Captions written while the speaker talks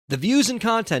The views and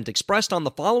content expressed on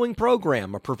the following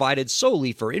program are provided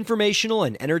solely for informational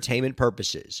and entertainment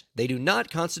purposes. They do not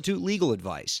constitute legal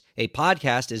advice. A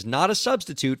podcast is not a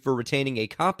substitute for retaining a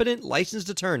competent, licensed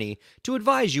attorney to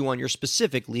advise you on your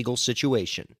specific legal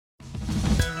situation.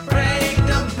 Break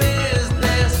the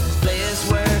business, play is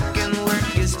work and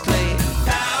work is play.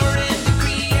 Power into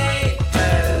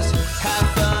creators,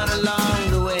 have fun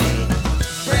along the way.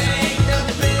 Break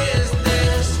the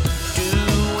business,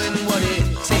 doing what it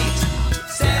takes.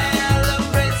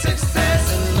 Celebrate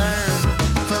success and learn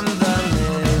from the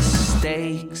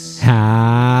mistakes.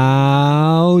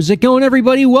 How's it going,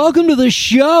 everybody? Welcome to the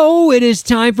show. It is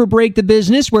time for Break the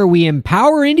Business, where we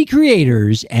empower indie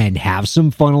creators and have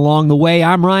some fun along the way.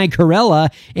 I'm Ryan Carella,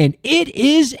 and it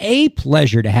is a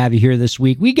pleasure to have you here this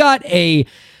week. We got a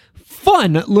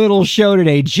fun little show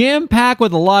today, jam-packed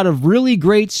with a lot of really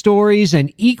great stories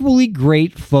and equally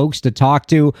great folks to talk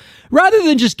to. Rather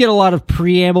than just get a lot of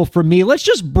preamble from me, let's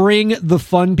just bring the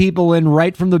fun people in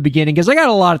right from the beginning, because I got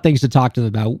a lot of things to talk to them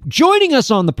about. Joining us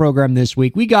on the program this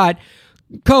week, we got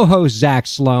co-host Zach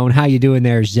Sloan. How you doing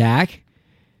there, Zach?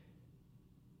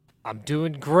 I'm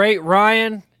doing great,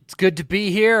 Ryan. It's good to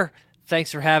be here.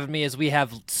 Thanks for having me, as we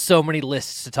have so many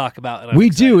lists to talk about. And I'm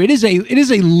excited. Do. It is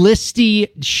a listy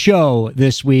show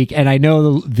this week, and I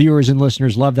know the viewers and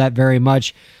listeners love that very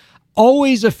much.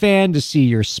 Always a fan to see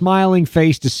your smiling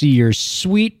face, to see your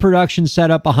sweet production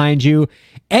setup behind you,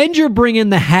 and you're bringing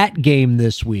the hat game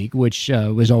this week, which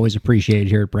was always appreciated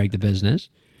here at Break the Business.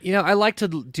 You know, I like to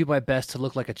do my best to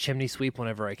look like a chimney sweep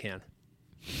whenever I can.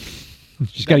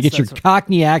 Just got to get your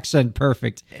Cockney accent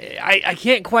perfect. I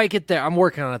can't quite get there. I'm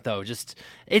working on it, though. Just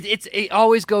it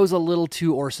always goes a little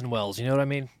too Orson Welles. You know what I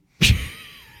mean?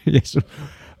 Yes.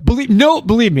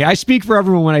 Believe me, I speak for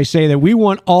everyone when I say that we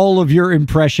want all of your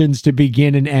impressions to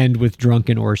begin and end with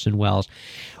drunken Orson Welles.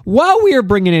 While we are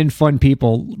bringing in fun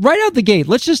people, right out the gate,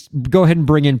 let's just go ahead and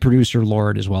bring in producer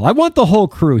Lauren as well. I want the whole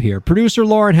crew here. Producer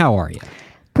Lauren, how are you?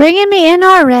 Bringing me in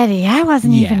already. I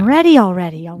wasn't even ready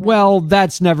already. Well,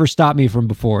 that's never stopped me from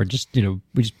before. Just, we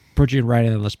just put you right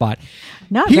in on the spot.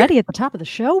 Not ready at the top of the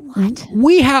show? What?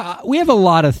 We have a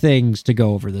lot of things to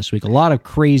go over this week. A lot of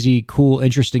crazy, cool,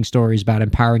 interesting stories about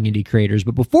empowering indie creators.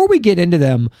 But before we get into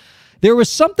them, there was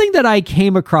something that I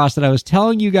came across that I was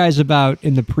telling you guys about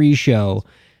in the pre-show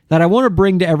that I want to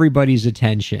bring to everybody's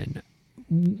attention.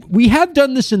 We have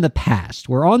done this in the past,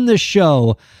 where on this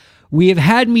show, we have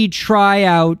had me try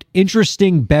out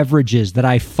interesting beverages that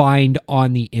I find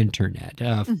on the internet.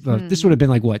 This would have been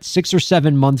like, 6 or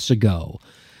 7 months ago.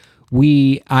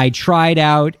 I tried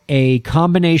out a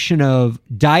combination of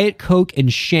Diet Coke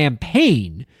and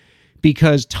champagne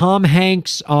because Tom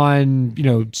Hanks on,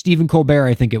 Stephen Colbert,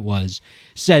 I think it was,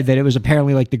 said that it was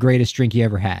apparently like the greatest drink he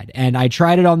ever had. And I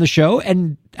tried it on the show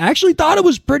and actually thought it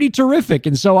was pretty terrific.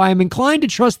 And so I am inclined to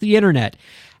trust the internet.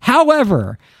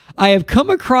 However, I have come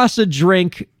across a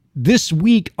drink this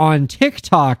week on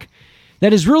TikTok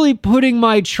that is really putting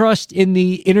my trust in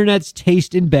the internet's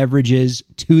taste in beverages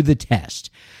to the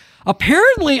test.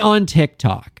 Apparently on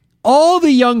TikTok, all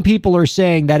the young people are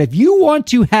saying that if you want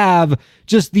to have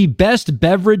just the best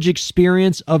beverage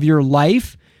experience of your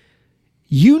life,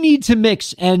 you need to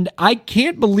mix. And I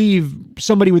can't believe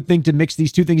somebody would think to mix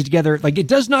these two things together. Like, it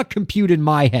does not compute in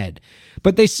my head.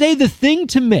 But they say the thing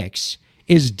to mix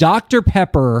is Dr.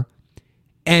 Pepper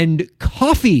and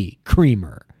coffee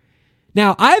creamer.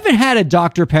 Now, I haven't had a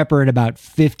Dr. Pepper in about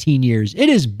 15 years. It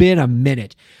has been a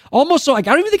minute. Almost so, I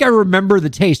don't even think I remember the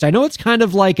taste. I know it's kind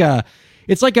of like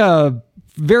it's like a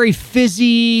very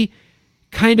fizzy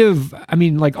kind of,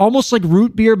 almost like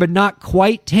root beer, but not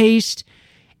quite taste.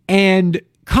 And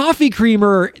coffee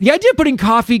creamer, the idea of putting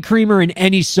coffee creamer in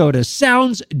any soda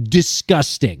sounds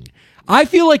disgusting. I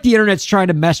feel like the internet's trying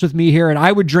to mess with me here, and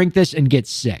I would drink this and get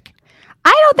sick.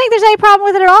 I don't think there's any problem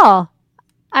with it at all.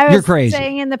 You're crazy.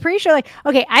 Saying in the pre-show,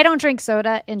 okay, I don't drink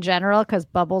soda in general because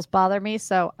bubbles bother me,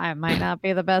 so I might not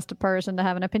be the best person to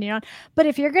have an opinion on. But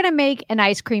if you're going to make an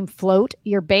ice cream float,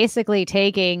 you're basically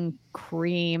taking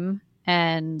cream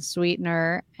and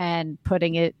sweetener and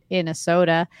putting it in a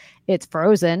soda. It's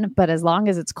frozen, but as long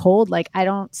as it's cold, I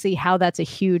don't see how that's a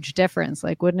huge difference.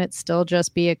 Wouldn't it still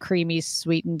just be a creamy,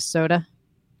 sweetened soda?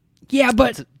 Yeah,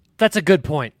 but that's a good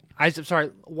point. I'm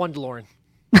sorry, one to Lauren.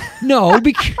 No,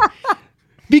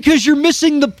 because you're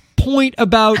missing the point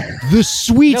about the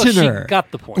sweetener. No, she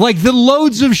got the point. Like the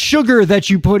loads of sugar that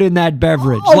you put in that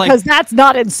beverage. Oh, because that's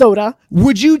not in soda.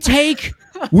 Would you take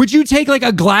like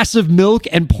a glass of milk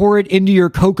and pour it into your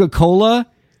Coca-Cola?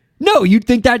 No, you'd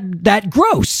think that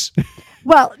gross.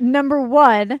 Well, number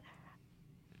one,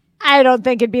 I don't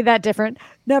think it'd be that different.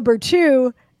 Number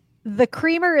two, the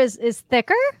creamer is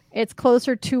thicker. It's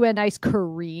closer to an ice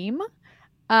cream.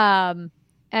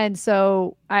 And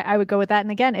so I would go with that.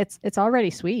 And again, it's already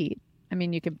sweet. I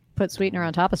mean, you could put sweetener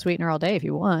on top of sweetener all day if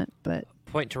you want, but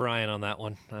Point to Ryan on that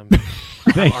one.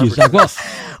 Thank you, Zach. Well,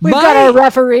 we've got our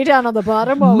referee down on the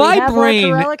bottom. While my we have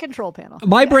brain- our Corella control panel.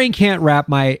 my brain can't wrap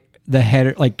the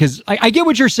head, like, because I get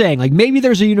what you're saying. Like, maybe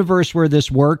there's a universe where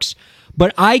this works,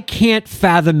 but I can't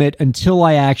fathom it until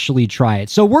I actually try it.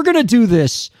 So we're gonna do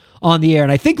this on the air,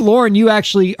 and I think Lauren, you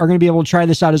actually are gonna be able to try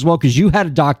this out as well because you had a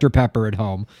Dr. Pepper at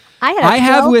home. I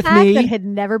have with me that had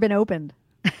never been opened.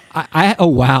 oh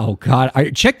wow, God!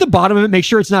 I check the bottom of it, make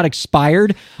sure it's not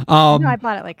expired. No, I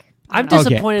bought it like. I'm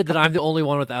disappointed that I'm the only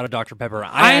one without a Dr. Pepper.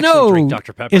 I actually know. drink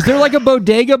Dr. Pepper. Is there like a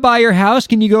bodega by your house?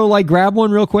 Can you go like grab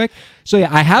one real quick? So yeah,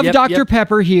 I have Dr.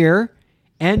 Pepper here,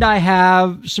 and I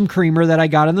have some creamer that I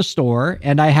got in the store,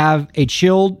 and I have a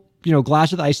chilled,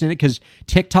 glass with ice in it because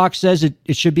TikTok says it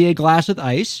should be a glass with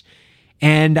ice,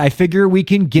 and I figure we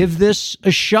can give this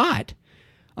a shot.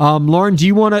 Lauren, do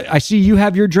you want to? I see you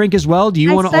have your drink as well. Do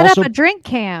you want to set also up a drink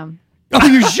cam? Oh,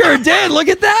 you sure did. Look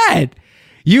at that.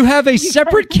 You have a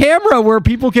separate camera where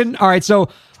people can. All right. So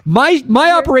my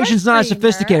operation's not as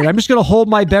sophisticated. I'm just going to hold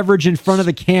my beverage in front of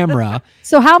the camera.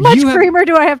 So how much creamer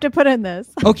do I have to put in this?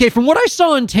 Okay. From what I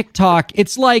saw on TikTok,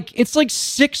 it's like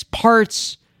 6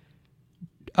 parts,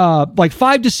 like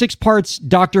 5 to 6 parts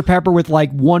Dr. Pepper with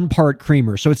like 1 part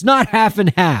creamer. So it's not half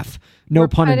and half. No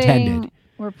pun intended.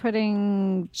 We're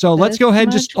putting. So let's go ahead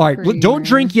and just. All right. Don't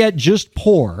drink yet. Just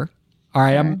pour. All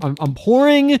right. I'm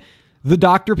pouring the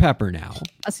Dr. Pepper now.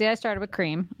 See, I started with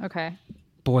cream. Okay.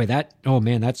 Boy, that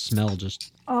smell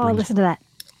just. Oh, listen to that.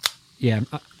 Yeah,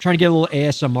 I'm trying to get a little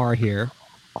ASMR here.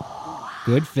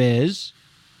 Good fizz.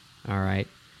 All right.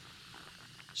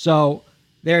 So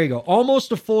there you go.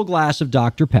 Almost a full glass of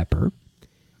Dr. Pepper.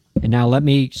 And now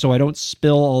so I don't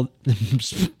spill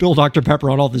Dr. Pepper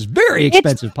on all this very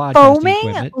expensive podcasting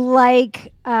equipment.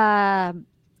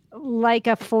 Like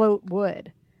a float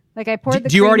would. Like I poured the.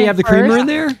 Do you already have the creamer in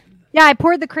there? Yeah, I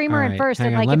poured the creamer in right, first,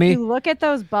 hang and on, if you look at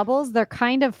those bubbles, they're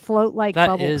kind of float like That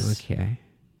bubbles. is- Okay.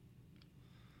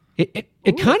 It kind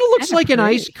of looks kinda like an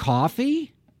pretty. iced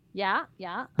coffee, Yeah.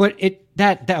 but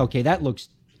that looks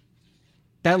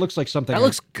like something. That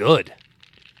looks good.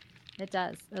 It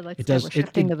does. It looks. It good. does. We're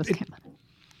shifting to this camera.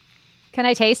 Can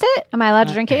I taste it? Am I allowed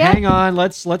to drink it yet? Hang on,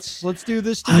 let's do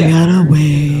this together. I gotta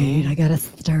wait. I gotta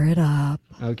stir it up.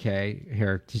 Okay,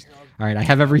 here. All right, I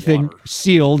have everything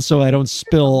sealed so I don't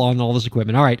spill on all this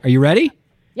equipment. All right, are you ready?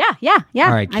 Yeah. All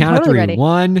right, I'm count of totally 3. ready.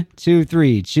 1, 2,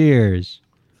 3. Cheers.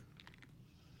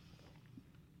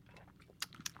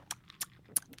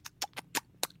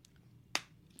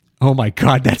 Oh my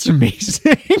God, that's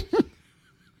amazing.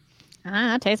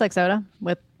 It tastes like soda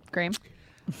with cream.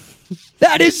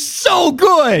 That is so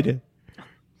good.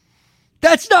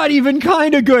 That's not even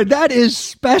kind of good. That is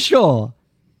special.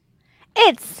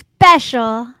 It's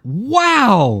special.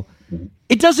 Wow.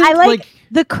 It doesn't I like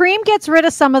the cream gets rid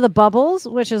of some of the bubbles,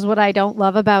 which is what I don't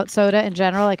love about soda in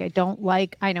general.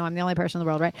 Like I know I'm the only person in the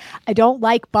world, right? I don't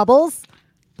like bubbles,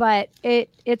 but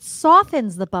it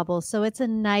softens the bubbles. So it's a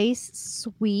nice,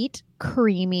 sweet,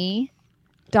 creamy,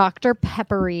 Dr.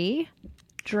 Peppery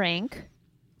drink.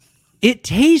 it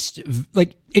tastes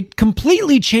like it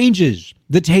completely changes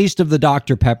the taste of the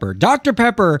Dr. Pepper. Dr.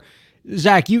 Pepper,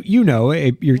 Zach, you know,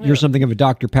 you're something of a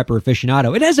Dr. Pepper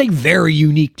aficionado. It has a very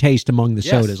unique taste among the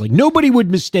sodas. Like nobody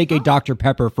would mistake a Dr.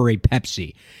 Pepper for a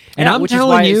Pepsi. And I'm which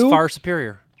telling is why you, it's far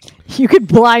superior. You could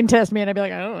blind test me and I'd be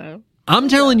like, I don't know. I'm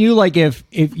telling you, like if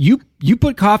you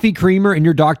put coffee creamer in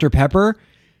your Dr. Pepper,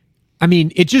 I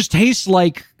mean, it just tastes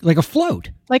like a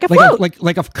float. Like a float.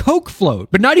 Like a Coke float,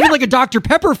 but not even like a Dr.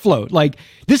 Pepper float. Like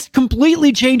this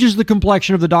completely changes the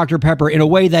complexion of the Dr. Pepper in a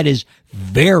way that is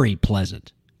very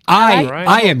pleasant.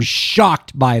 I am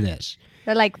shocked by this.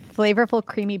 They're like flavorful,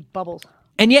 creamy bubbles.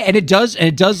 And yeah, and it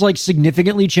does like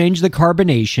significantly change the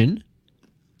carbonation.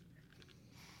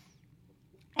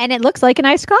 And it looks like an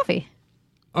iced coffee.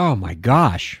 Oh my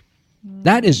gosh.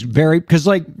 That is very, because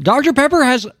like Dr. Pepper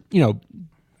has, you know,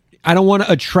 I don't want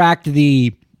to attract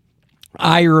the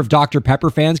ire of Dr. Pepper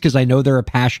fans because I know they're a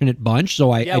passionate bunch.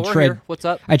 So I we're tread. here. What's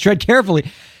up? I tread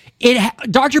carefully.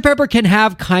 Dr. Pepper can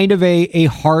have kind of a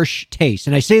harsh taste,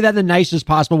 and I say that in the nicest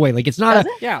possible way. Like it's not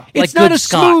it's like not good a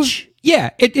smooth. scotch.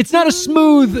 Yeah, it's not a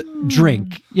smooth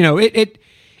drink. You know, it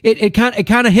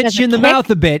kind of hits you in the mouth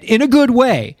a bit in a good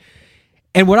way.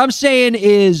 And what I'm saying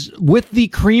is, with the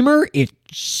creamer, it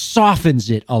softens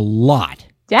it a lot.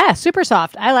 Yeah, super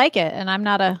soft. I like it, and I'm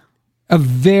not a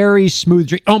very smooth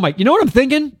drink. Oh my! You know what I'm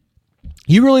thinking?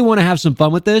 You really want to have some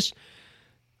fun with this?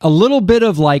 a little bit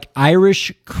of like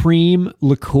Irish cream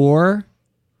liqueur,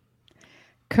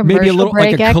 maybe a little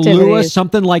like a Kahlua,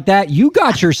 something like that, you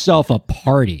got yourself a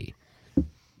party. I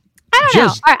don't know.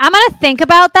 All right, I'm gonna think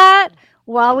about that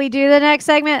while we do the next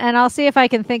segment, and I'll see if I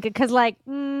can think it, because like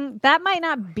that might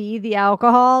not be the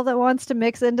alcohol that wants to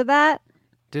mix into that.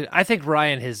 Dude, I think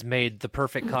Ryan has made the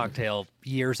perfect cocktail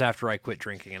years after I quit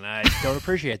drinking, and I don't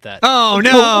appreciate that. Oh,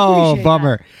 no.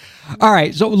 Bummer. All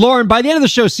right. So, Lauren, by the end of the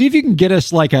show, see if you can get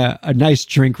us like a nice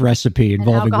drink recipe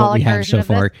involving what we have so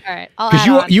far. All right.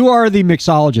 Because you are the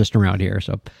mixologist around here.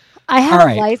 So I have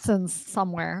a license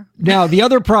somewhere. Now, the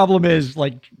other problem is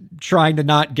like trying to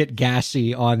not get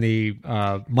gassy on the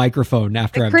microphone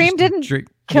after the cream didn't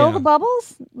kill the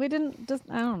bubbles? We didn't just,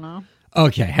 I don't know.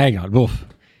 Okay. Hang on. Oof.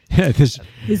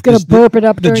 He's going to burp it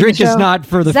up the drink the show. Is not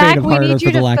for the Zach, faint of heart or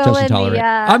for the lactose intolerant.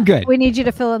 I'm good. We need you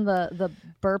to fill in the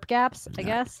burp gaps, I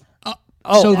guess.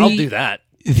 I'll do that.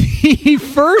 The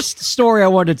first story I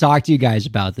wanted to talk to you guys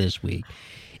about this week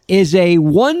is a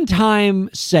one-time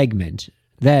segment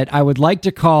that I would like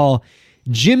to call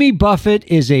Jimmy Buffett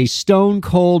is a stone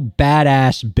cold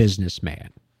badass businessman.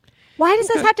 Why does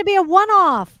this have to be a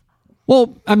one-off?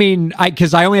 Well, I mean,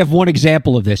 because I only have one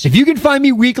example of this. If you can find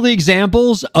me weekly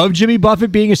examples of Jimmy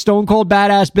Buffett being a stone cold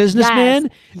badass businessman,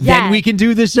 then we can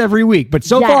do this every week. But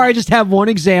so far, I just have one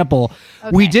example.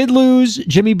 Okay. We did lose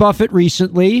Jimmy Buffett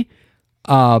recently,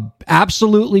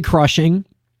 absolutely crushing.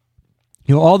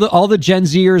 You know, all the Gen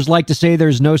Zers like to say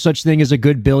there's no such thing as a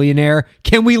good billionaire.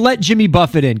 Can we let Jimmy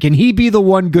Buffett in? Can he be the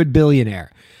one good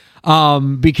billionaire?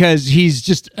 Because he's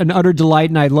just an utter delight,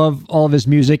 and I love all of his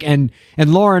music. And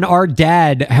Lauren, our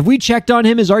dad, have we checked on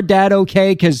him? Is our dad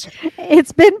okay? Because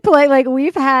it's been like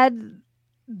we've had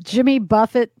Jimmy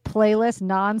Buffett playlist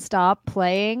nonstop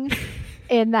playing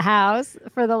in the house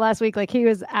for the last week. Like he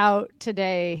was out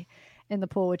today in the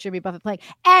pool with Jimmy Buffett playing,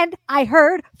 and I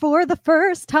heard for the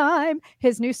first time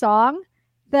his new song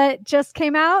that just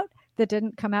came out, that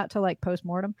didn't come out till like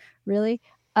post-mortem, really,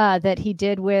 that he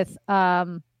did with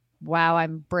wow,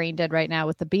 I'm brain dead right now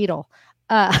with the Beatle.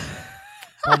 Paul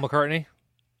McCartney?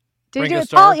 Did you do it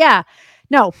with Paul? Yeah.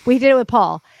 No, we did it with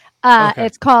Paul. Okay.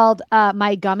 It's called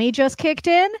My Gummy Just Kicked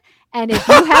In. And if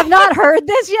you have not heard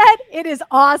this yet, it is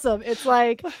awesome. It's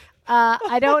like,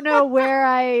 I don't know where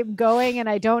I'm going and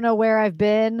I don't know where I've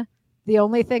been. The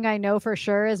only thing I know for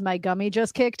sure is my gummy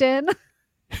just kicked in.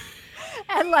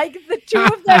 And like the two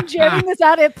of them jamming this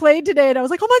out, it played today. And I was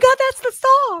like, oh my God, that's the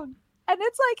song. And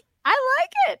it's like, I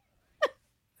like it.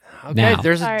 Okay, now,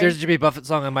 there's a Jimmy Buffett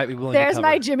song I might be willing to cover. There's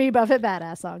my Jimmy Buffett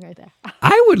badass song right there.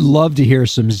 I would love to hear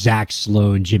some Zach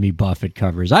Sloan Jimmy Buffett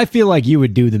covers. I feel like you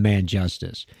would do the man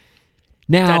justice.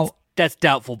 Now that's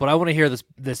doubtful, but I want to hear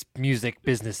this music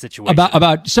business situation.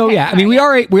 I mean, we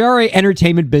are a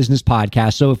entertainment business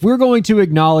podcast. So if we're going to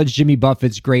acknowledge Jimmy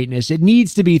Buffett's greatness, it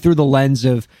needs to be through the lens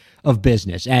of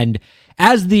business. And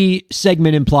as the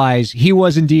segment implies, he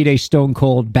was indeed a stone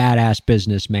cold badass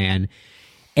businessman.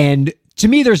 And to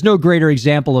me, there's no greater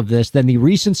example of this than the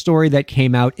recent story that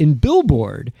came out in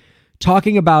Billboard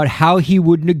talking about how he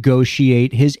would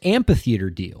negotiate his amphitheater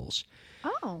deals.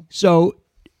 Oh. So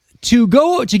to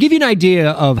give you an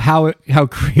idea of how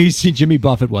crazy Jimmy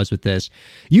Buffett was with this,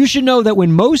 you should know that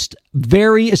when most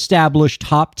very established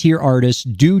top-tier artists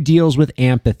do deals with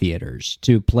amphitheaters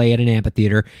to play at an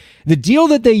amphitheater, the deal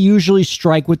that they usually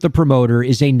strike with the promoter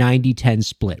is a 90-10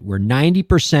 split, where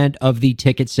 90% of the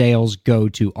ticket sales go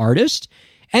to artist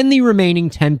and the remaining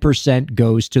 10%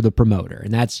 goes to the promoter.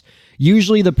 And that's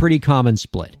usually the pretty common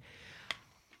split.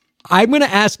 I'm going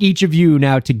to ask each of you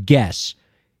now to guess.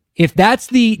 If that's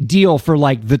the deal for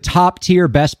like the top tier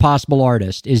best possible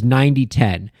artist is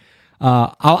 90-10,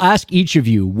 I'll ask each of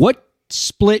you, what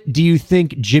split do you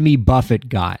think Jimmy Buffett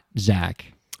got, Zach?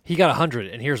 He got 100,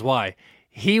 and here's why.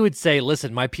 He would say,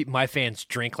 listen, my fans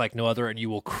drink like no other, and you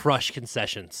will crush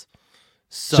concessions.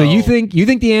 So you think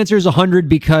the answer is 100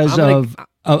 because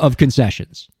of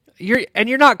concessions?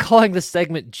 You're not calling this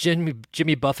segment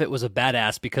Jimmy Buffett was a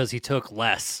badass because he took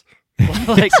less.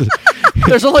 Like,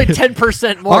 there's only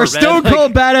 10% more. Our stone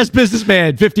cold badass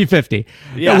businessman, 50-50.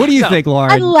 Yeah. What do you think,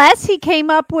 Lauren? Unless he came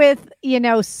up with,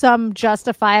 some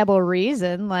justifiable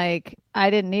reason, like I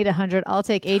didn't need 100, I'll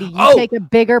take 80. You take a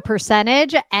bigger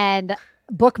percentage and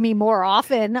book me more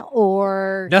often,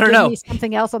 or give me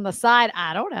something else on the side.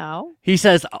 I don't know. He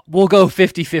says, we'll go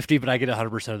 50-50, but I get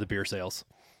 100% of the beer sales.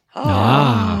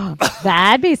 Oh,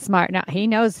 that'd be smart. Now he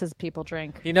knows his people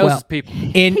drink. He knows his people.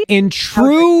 In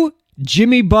true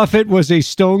Jimmy Buffett was a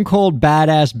stone cold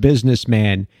badass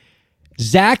businessman,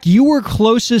 Zach, you were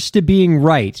closest to being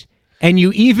right, and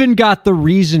you even got the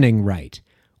reasoning right.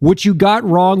 What you got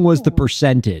wrong was the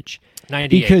percentage.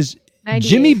 98. Because 98.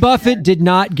 Jimmy Buffett did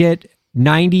not get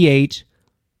 98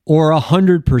 or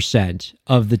 100%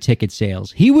 of the ticket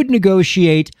sales. He would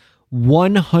negotiate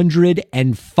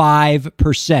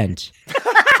 105%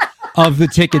 of the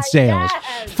ticket sales.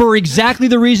 For exactly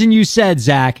the reason you said,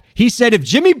 Zach. He said, if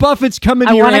Jimmy Buffett's coming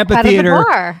to I your want a cut of the amphitheater,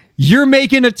 bar. you're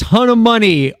making a ton of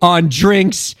money on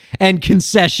drinks and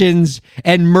concessions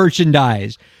and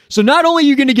merchandise. So not only are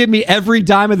you going to give me every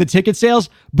dime of the ticket sales,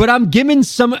 but I'm getting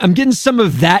some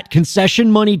of that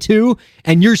concession money too,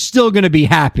 and you're still going to be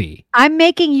happy. I'm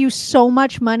making you so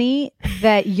much money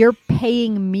that you're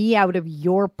paying me out of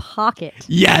your pocket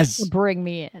Yes. to bring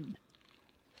me in.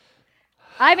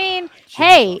 I mean,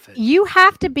 hey, Buffett. you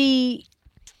have to be,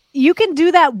 you can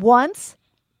do that once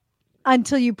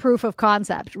until you proof of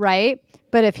concept, right?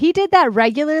 But if he did that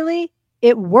regularly,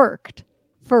 it worked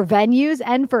for venues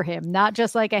and for him, not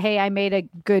just like hey, I made a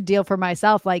good deal for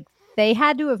myself. Like they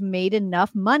had to have made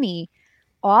enough money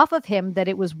off of him that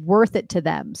it was worth it to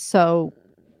them. So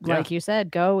like you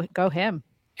said, go him.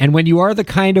 And when you are the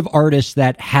kind of artist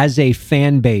that has a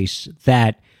fan base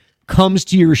that comes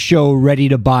to your show ready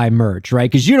to buy merch,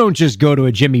 right? Because you don't just go to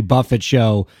a Jimmy Buffett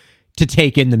show to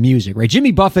take in the music, right?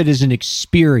 Jimmy Buffett is an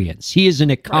experience. He is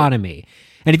an economy.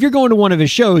 Right. And if you're going to one of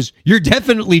his shows, you're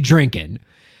definitely drinking.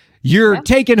 You're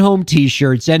taking home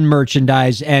t-shirts and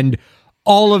merchandise and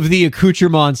all of the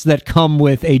accoutrements that come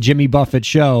with a Jimmy Buffett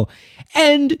show.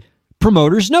 And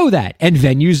promoters know that and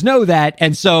venues know that.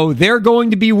 And so they're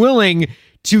going to be willing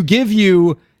to give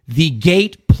you the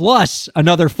gate plus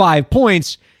another 5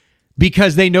 points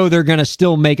because they know they're going to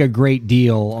still make a great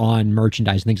deal on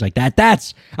merchandise and things like that.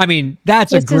 That's a great...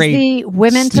 This is the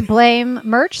women to blame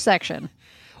merch section.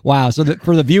 Wow. So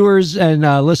for the viewers and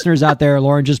listeners out there,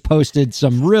 Lauren just posted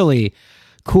some really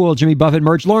cool Jimmy Buffett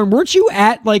merch. Lauren, weren't you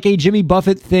at like a Jimmy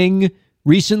Buffett thing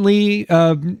recently?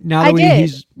 I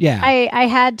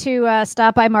had to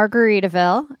stop by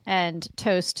Margaritaville and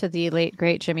toast to the late,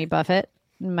 great Jimmy Buffett.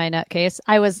 My nutcase.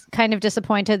 I was kind of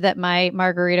disappointed that my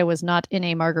margarita was not in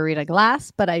a margarita glass,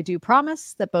 but I do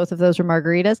promise that both of those were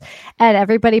margaritas. And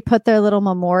everybody put their little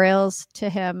memorials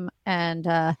to him. And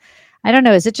I don't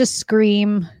know, is it just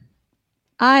scream?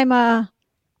 I'm a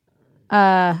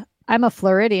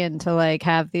Floridian to like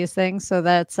have these things, so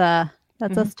that's us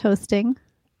toasting.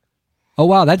 Oh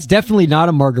wow, that's definitely not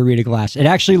a margarita glass. It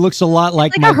actually looks a lot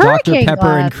like It's like my a Dr. hurricane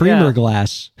Pepper and glass. creamer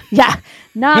glass. Yeah,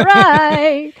 not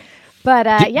right. But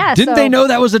Didn't they know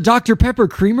that was a Dr. Pepper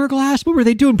creamer glass? What were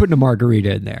they doing putting a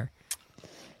margarita in there?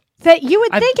 that you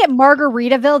would think at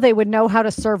Margaritaville they would know how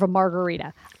to serve a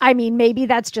margarita. I mean, maybe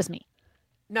that's just me.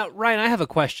 Now, Ryan, I have a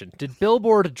question. Did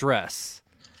Billboard address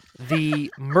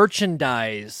the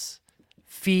merchandise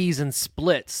fees and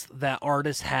splits that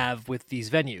artists have with these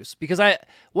venues? Because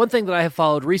one thing that I have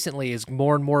followed recently is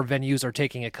more and more venues are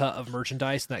taking a cut of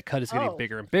merchandise, and that cut is getting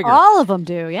bigger and bigger. All of them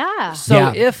do, yeah.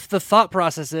 So if the thought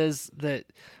process is that,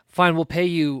 fine, we'll pay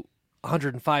you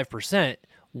 105%,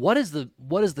 what is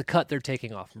the cut they're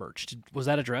taking off merch? Was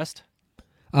that addressed?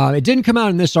 It didn't come out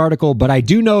in this article, but I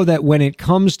do know that when it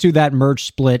comes to that merch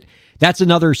split, that's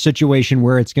another situation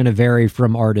where it's going to vary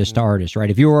from artist to artist, right?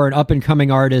 If you are an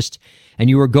up-and-coming artist and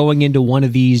you are going into one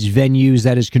of these venues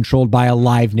that is controlled by a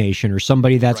Live Nation or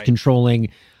somebody that's controlling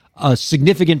a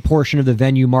significant portion of the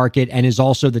venue market and is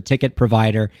also the ticket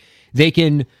provider, they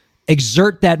can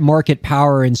exert that market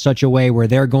power in such a way where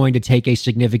they're going to take a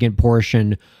significant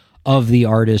portion of the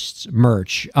artist's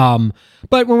merch.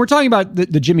 But when we're talking about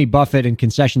the Jimmy Buffett and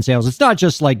concession sales, it's not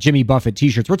just like Jimmy Buffett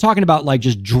t-shirts. We're talking about like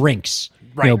just drinks.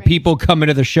 Right. You know, people coming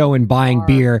to the show and buying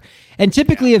beer. And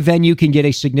typically a venue can get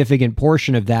a significant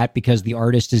portion of that because the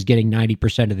artist is getting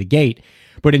 90% of the gate.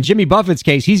 But in Jimmy Buffett's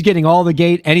case, he's getting all the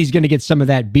gate and he's going to get some of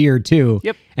that beer too.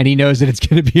 Yep. And he knows that it's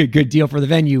going to be a good deal for the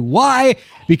venue. Why?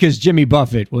 Because Jimmy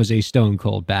Buffett was a stone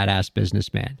cold badass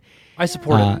businessman. I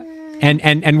support it.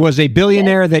 And was a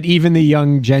billionaire that even the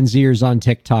young Gen Zers on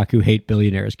TikTok who hate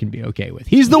billionaires can be okay with.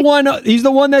 He's the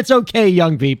one that's okay,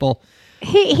 young people.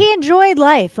 He enjoyed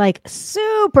life, like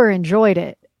super enjoyed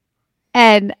it.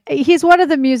 And he's one of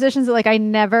the musicians that like I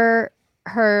never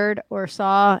heard or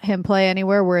saw him play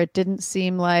anywhere where it didn't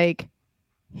seem like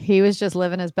he was just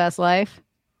living his best life.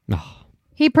 Oh.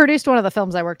 He produced one of the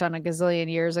films I worked on a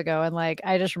gazillion years ago, and like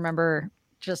I just remember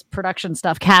just production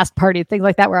stuff, cast party, things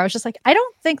like that, where I was just like, I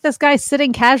don't think this guy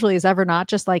sitting casually is ever not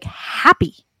just like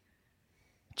happy.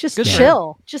 Just Good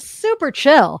chill. Just super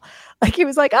chill. Like he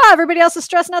was like, oh, everybody else is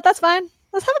stressing out. That's fine.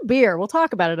 Let's have a beer. We'll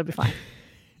talk about it. It'll be fine.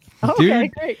 Okay,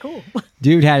 great, cool.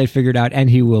 Dude had it figured out, and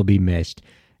he will be missed.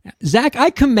 Zach, I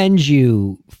commend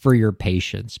you for your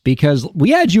patience because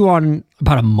we had you on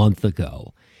about a month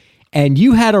ago, And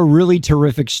you had a really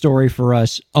terrific story for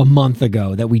us a month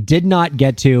ago that we did not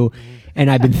get to. And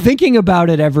I've been thinking about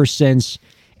it ever since.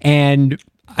 And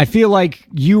I feel like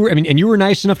you were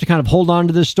nice enough to kind of hold on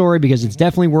to this story because it's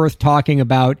definitely worth talking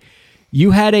about.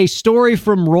 You had a story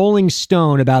from Rolling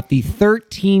Stone about the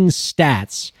 13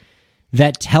 stats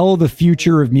that tell the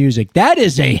future of music. That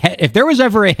is if there was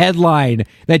ever a headline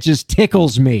that just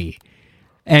tickles me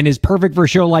and is perfect for a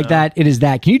show like that, it is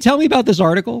that. Can you tell me about this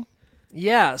article?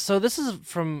 Yeah, so this is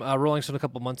from Rolling Stone a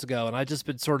couple months ago, and I just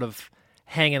been sort of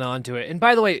hanging on to it. And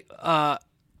by the way,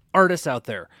 artists out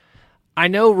there, I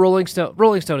know Rolling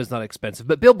Stone is not expensive,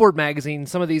 but Billboard magazine,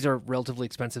 some of these are relatively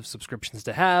expensive subscriptions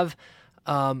to have.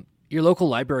 Your local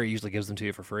library usually gives them to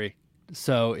you for free.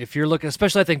 So if you're looking,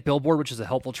 especially I think Billboard, which is a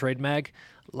helpful trade mag,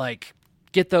 like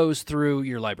get those through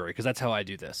your library because that's how I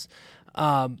do this.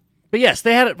 But yes,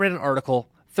 they had read an article,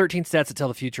 13 stats that tell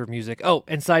the future of music. Oh,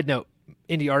 and side note,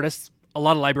 indie artists, a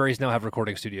lot of libraries now have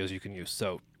recording studios you can use,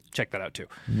 so check that out too.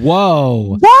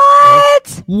 Whoa.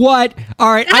 What?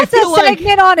 All right. That's I feel a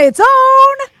segment on its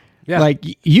own. Yeah. like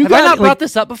you Have I got not brought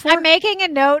this up before? I'm making a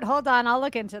note. Hold on, I'll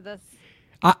look into this.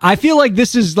 I feel like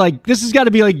this has got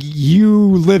to be like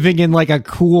you living in like a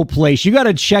cool place. You got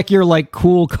to check your like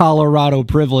cool Colorado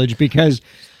privilege because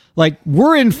like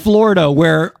we're in Florida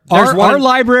where our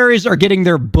libraries are getting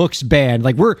their books banned.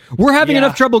 Like we're having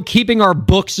enough trouble keeping our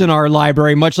books in our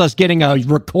library, much less getting a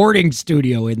recording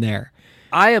studio in there.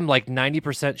 I am like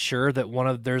 90% sure that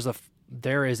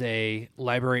there is a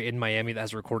library in Miami that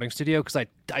has a recording studio because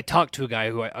I talked to a guy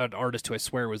an artist who I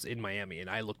swear was in Miami, and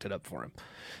I looked it up for him.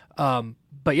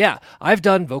 But yeah, I've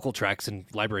done vocal tracks in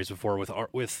libraries before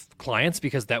with clients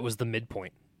because that was the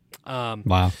midpoint.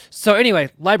 Wow. So anyway,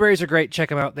 libraries are great. Check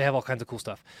them out. They have all kinds of cool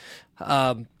stuff.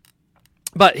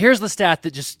 But here's the stat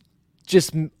that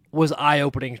just was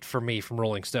eye-opening for me from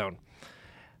Rolling Stone.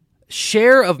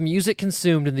 Share of music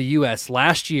consumed in the U.S.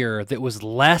 last year that was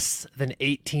less than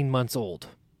 18 months old.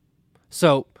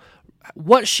 So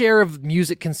what share of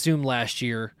music consumed last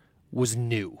year was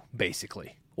new,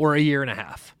 basically, or a year and a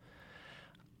half?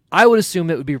 I would assume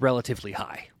it would be relatively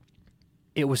high.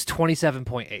 It was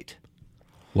 27.8.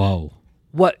 Whoa.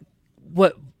 What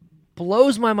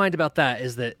blows my mind about that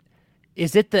is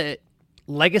it that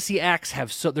legacy acts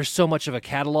there's so much of a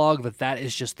catalog that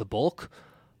is just the bulk?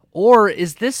 Or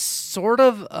is this sort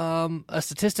of a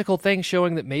statistical thing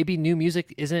showing that maybe new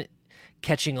music isn't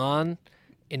catching on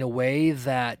in a way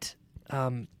that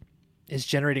is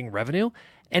generating revenue?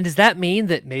 And does that mean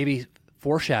that maybe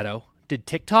foreshadow, did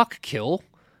TikTok kill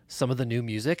some of the new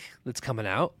music that's coming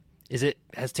out?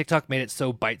 Has TikTok made it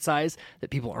so bite-sized that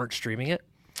people aren't streaming it?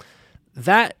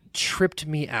 That tripped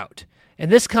me out.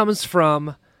 And this comes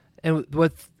from, and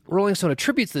what Rolling Stone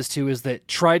attributes this to is that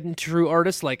tried and true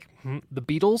artists like the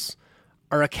Beatles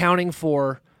are accounting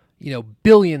for,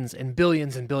 billions and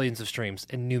billions and billions of streams,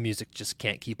 and new music just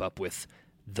can't keep up with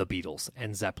the Beatles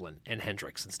and Zeppelin and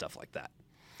Hendrix and stuff like that.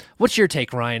 What's your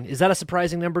take, Ryan? Is that a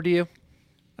surprising number to you?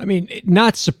 I mean,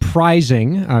 not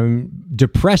surprising,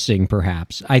 depressing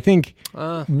perhaps. I think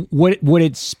what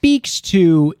it speaks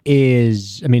to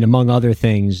is, among other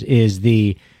things, is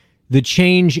the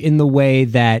change in the way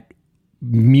that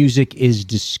music is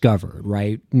discovered,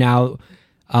 right? Now,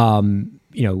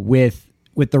 with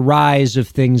the rise of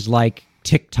things like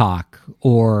TikTok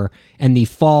and the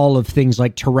fall of things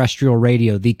like terrestrial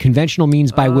radio, the conventional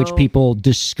means by which people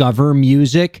discover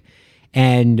music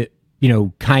and,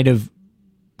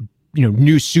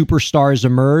 new superstars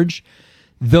emerge,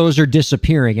 those are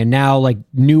disappearing. And now like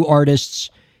new artists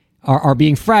are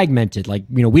being fragmented. Like,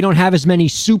 we don't have as many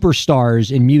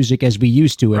superstars in music as we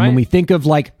used to. And when we think of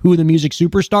like who the music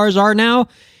superstars are now,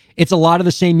 it's a lot of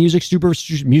the same music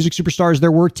superstars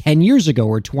there were 10 years ago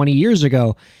or 20 years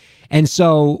ago. And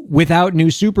so without new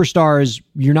superstars,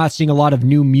 you're not seeing a lot of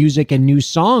new music and new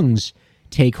songs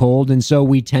take hold. And so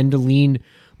we tend to lean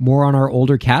more on our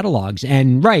older catalogs.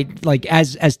 And like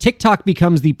as TikTok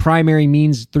becomes the primary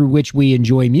means through which we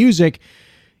enjoy music,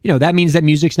 that means that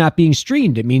music's not being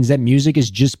streamed. It means that music is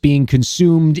just being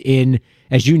consumed in,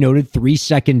 as you noted,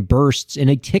 3-second bursts in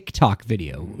a TikTok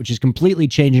video, which is completely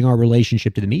changing our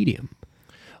relationship to the medium.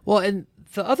 Well, and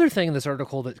the other thing in this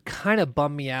article that kind of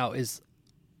bummed me out is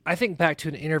I think back to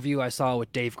an interview I saw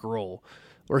with Dave Grohl,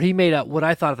 where he made what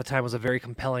I thought at the time was a very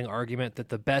compelling argument that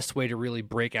the best way to really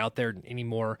break out there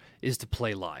anymore is to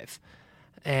play live.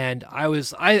 And I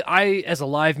as a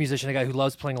live musician, a guy who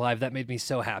loves playing live, that made me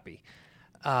so happy.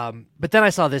 But then I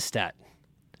saw this stat.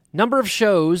 Number of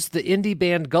shows the indie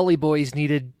band Gully Boys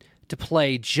needed to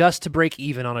play just to break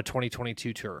even on a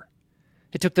 2022 tour.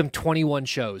 It took them 21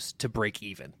 shows to break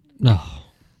even. Oh.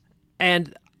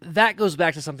 And that goes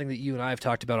back to something that you and I have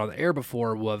talked about on the air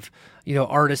before of,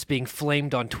 artists being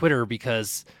flamed on Twitter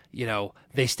because,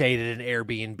 they stayed at an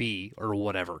Airbnb or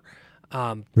whatever.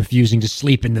 Refusing to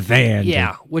sleep in the van.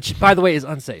 Yeah, which, by the way, is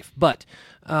unsafe. But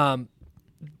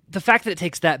the fact that it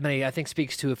takes that many, I think,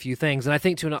 speaks to a few things. And I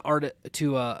think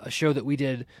to a show that we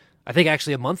did, I think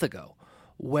actually a month ago,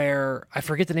 where I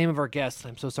forget the name of our guest.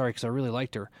 I'm so sorry because I really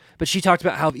liked her. But she talked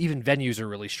about how even venues are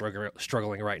really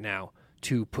struggling right now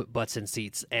to put butts in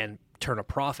seats and turn a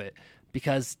profit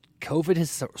because COVID has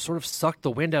sort of sucked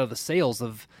the wind out of the sails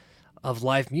of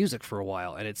live music for a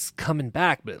while. And it's coming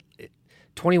back, but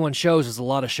 21 shows is a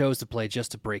lot of shows to play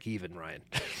just to break even, Ryan.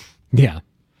 Yeah.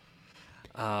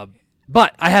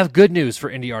 But I have good news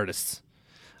for indie artists.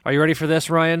 Are you ready for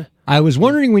this, Ryan? I was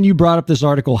wondering when you brought up this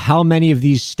article, how many of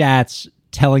these stats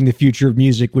telling the future of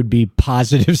music would be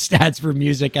positive stats for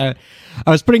music. I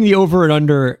was putting the over and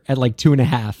under at like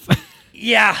 2.5.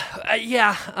 Yeah.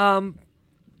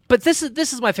 But this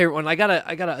is my favorite one. I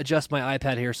gotta adjust my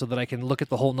iPad here so that I can look at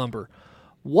the whole number.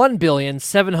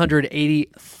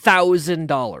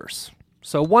 $1,780,000.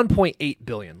 So 1.8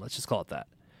 billion. Let's just call it that.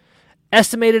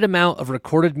 Estimated amount of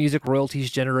recorded music royalties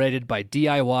generated by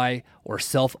DIY or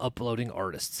self-uploading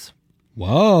artists.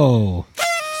 Whoa.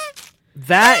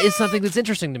 That is something that's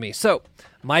interesting to me. So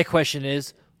my question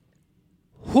is,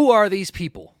 who are these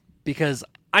people? Because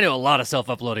I know a lot of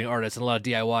self-uploading artists and a lot of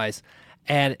DIYs.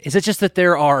 And is it just that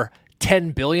there are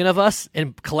 10 billion of us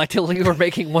and collectively we're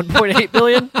making 1.8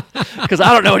 billion? Because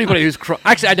I don't know anybody who's...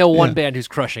 Actually, I know one band who's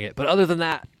crushing it. But other than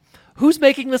that, who's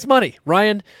making this money?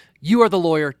 Ryan, you are the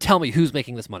lawyer. Tell me who's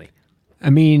making this money. I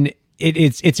mean,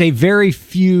 it's a very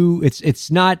few.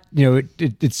 It's not,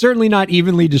 it's certainly not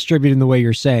evenly distributed in the way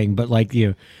you're saying. But like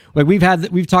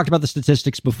we've talked about the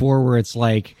statistics before, where it's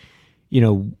like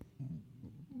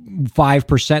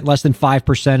 5%, less than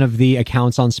 5% of the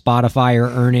accounts on Spotify are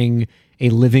earning a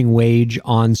living wage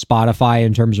on Spotify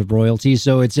in terms of royalties.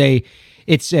 So it's a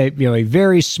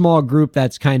very small group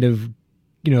that's kind of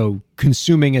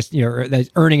consuming that's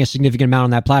earning a significant amount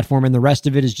on that platform, and the rest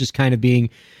of it is just kind of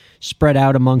being spread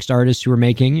out amongst artists who are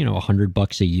making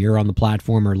 $100 a year on the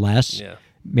platform or less,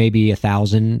 maybe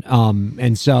 1,000.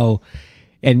 And so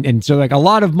like a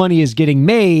lot of money is getting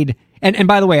made. And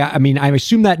by the way, I mean, I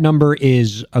assume that number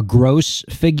is a gross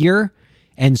figure,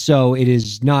 and so it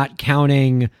is not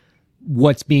counting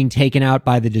what's being taken out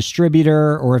by the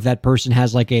distributor, or if that person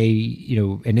has like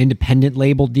an independent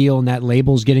label deal and that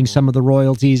label's getting some of the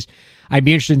royalties. I'd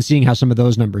be interested in seeing how some of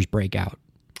those numbers break out.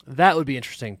 That would be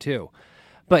interesting too.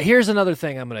 But here's another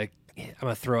thing I'm gonna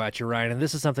throw at you, Ryan, and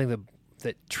this is something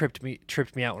that tripped me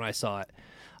out when I saw it.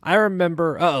 I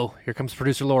remember. Here comes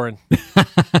producer Lauren.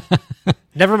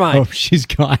 Never mind. Oh, she's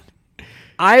gone.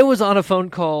 I was on a phone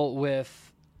call with.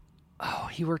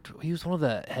 He was one of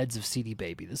the heads of CD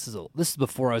Baby. This is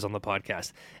before I was on the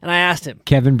podcast, and I asked him.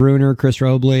 Kevin Bruner, Chris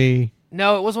Robley.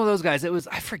 No, it wasn't one of those guys. It was,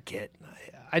 I forget.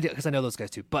 Because I know those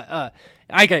guys too. But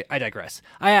I digress.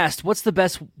 I asked, what's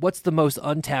the most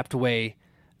untapped way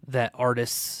that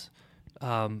artists,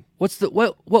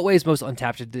 what way is most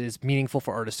untapped that is meaningful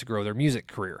for artists to grow their music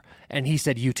career? And he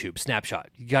said YouTube, Snapshot.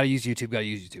 You got to use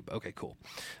YouTube. Okay, cool.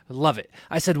 I love it.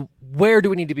 I said, where do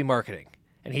we need to be marketing?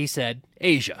 And he said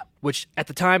Asia, which at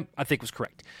the time I think was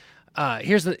correct.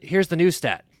 Here's the news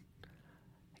stat.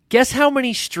 Guess how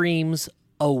many streams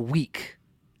a week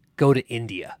go to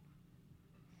India?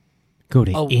 Go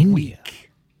to India?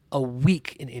 A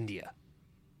week in India.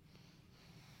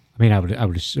 I mean, I would. You're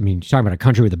talking about a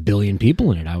country with 1 billion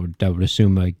people in it. I would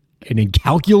assume an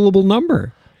incalculable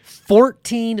number.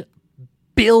 14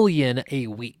 billion a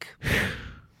week.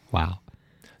 Wow.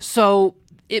 So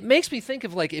it makes me think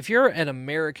of, like, if you're an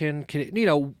American,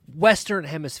 Western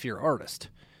Hemisphere artist,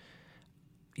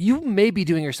 you may be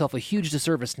doing yourself a huge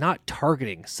disservice not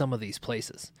targeting some of these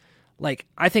places. Like,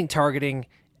 I think targeting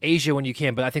Asia when you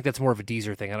can, but I think that's more of a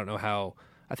Deezer thing. I don't know how.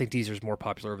 I think Deezer's more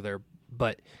popular over there.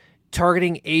 But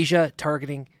targeting Asia,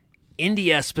 targeting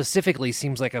India specifically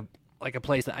seems like a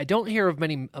place that I don't hear of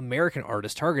many American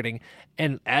artists targeting.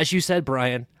 And as you said,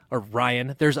 Ryan,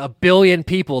 there's 1 billion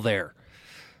people there.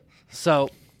 So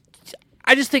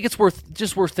I just think it's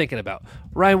worth thinking about.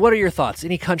 Ryan, what are your thoughts?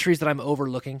 Any countries that I'm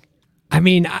overlooking? I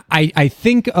mean, I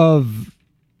think of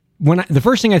the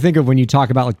first thing I think of when you talk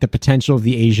about like the potential of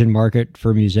the Asian market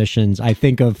for musicians, I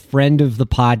think of friend of the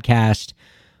podcast,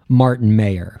 Martin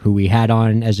Mayer, who we had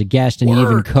on as a guest, and he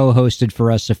even co-hosted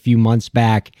for us a few months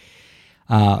back.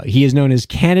 He is known as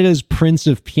Canada's Prince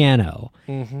of Piano,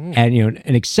 and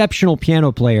an exceptional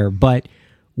piano player, but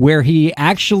where he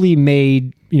actually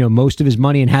made most of his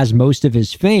money and has most of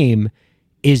his fame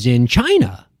is in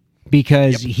China,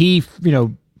 because he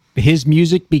his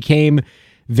music became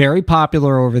very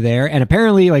popular over there. And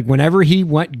apparently, like, whenever he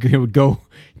would go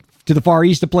to the Far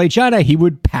East to play China, he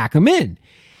would pack them in.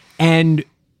 And,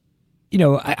 you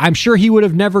know, I'm sure he would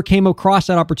have never came across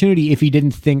that opportunity if he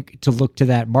didn't think to look to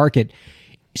that market.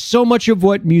 So much of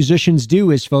what musicians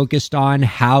do is focused on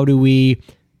how do we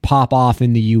pop off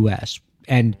in the U.S.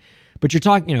 But you're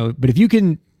talking, you know, but if you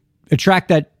can attract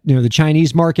that, you know, the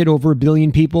Chinese market, over 1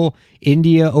 billion people,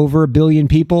 India over 1 billion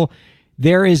people,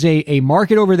 there is a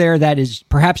market over there that is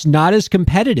perhaps not as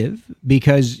competitive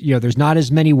because, you know, there's not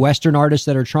as many Western artists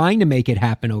that are trying to make it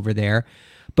happen over there,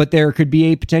 but there could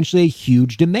be potentially a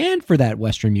huge demand for that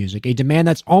Western music, a demand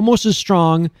that's almost as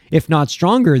strong, if not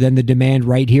stronger, than the demand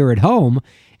right here at home.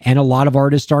 And a lot of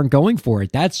artists aren't going for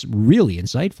it. That's really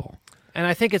insightful. And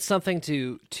I think it's something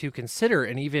to consider.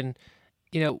 And even,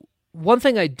 you know, one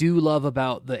thing I do love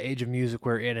about the age of music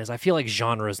we're in is I feel like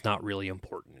genre is not really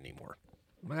important anymore.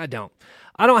 I don't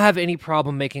have any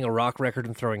problem making a rock record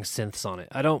and throwing synths on it.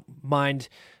 I don't mind,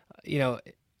 you know,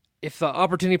 if the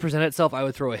opportunity presented itself, I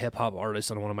would throw a hip hop artist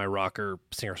on one of my rock or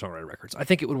singer-songwriter records. I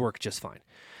think it would work just fine.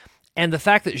 And the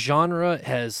fact that genre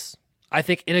has, I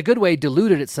think, in a good way,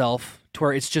 diluted itself to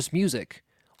where it's just music,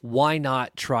 why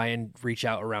not try and reach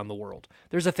out around the world?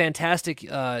 There's a fantastic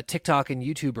TikTok and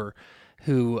YouTuber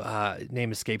who,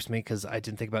 name escapes me because I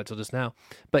didn't think about it till just now,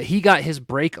 but he got his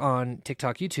break on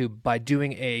TikTok, YouTube by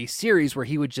doing a series where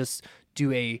he would just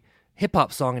do a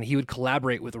hip-hop song and he would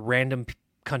collaborate with random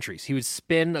countries. He would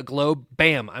spin a globe,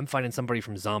 bam, I'm finding somebody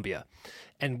from Zambia,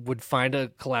 and would find a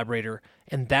collaborator,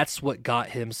 and that's what got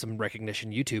him some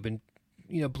recognition YouTube and,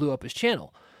 you know, blew up his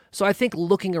channel. So I think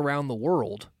looking around the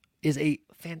world is a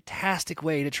fantastic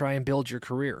way to try and build your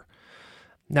career.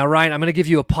 Now, Ryan, I'm going to give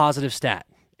you a positive stat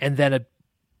and then a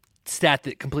stat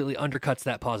that completely undercuts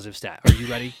that positive stat. Are you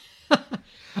ready?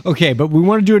 Okay, but we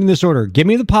want to do it in this order. Give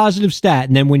me the positive stat,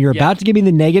 and then when you're about to give me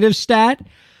the negative stat,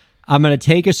 I'm going to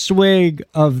take a swig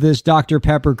of this Dr.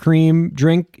 Pepper cream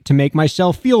drink to make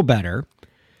myself feel better.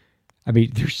 I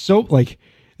mean, they're so, like,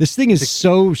 this thing is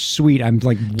so sweet. I'm,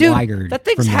 like, wired. That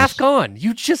thing's half gone.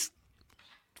 You just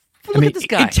look at this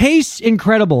guy. It tastes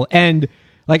incredible. And,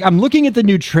 like, I'm looking at the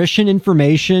nutrition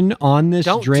information on this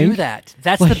drink. Don't do that.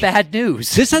 That's the bad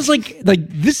news. This has,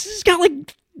 this has got,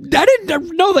 like, I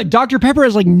didn't know that Dr. Pepper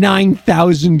has, like,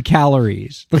 9,000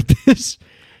 calories. Like, this...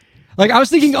 Like, I was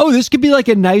thinking, oh, this could be like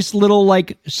a nice little,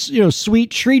 like, you know, sweet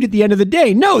treat at the end of the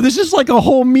day. No, this is like a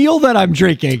whole meal that I'm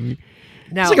drinking.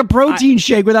 Now, it's like a protein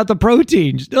shake without the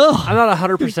protein. Ugh. I'm not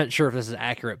 100% sure if this is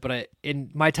accurate, but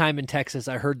in my time in Texas,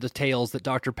 I heard the tales that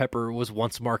Dr. Pepper was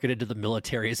once marketed to the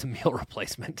military as a meal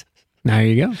replacement. There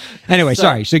you go. Anyway,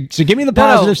 sorry. So give me the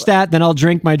positive stat, then I'll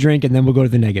drink my drink, and then we'll go to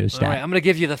the negative stat. All right, I'm going to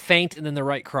give you the faint and then the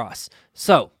right cross.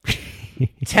 So,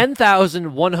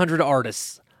 10,100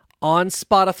 artists on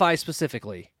Spotify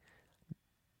specifically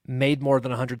made more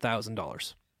than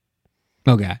 $100,000.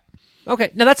 Okay.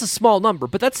 Now that's a small number,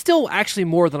 but that's still actually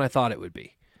more than I thought it would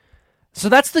be. So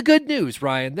that's the good news,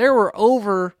 Ryan. There were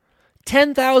over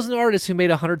 10,000 artists who made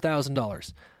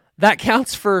 $100,000. That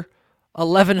counts for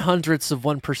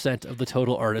 0.11% of the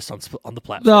total artists on the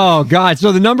platform. Oh God!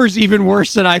 So the number's even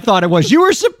worse than I thought it was. You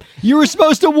were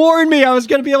supposed to warn me. I was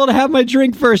going to be able to have my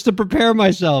drink first to prepare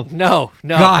myself. No.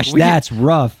 Gosh, that's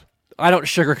rough. I don't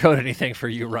sugarcoat anything for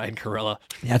you, Ryan Carella.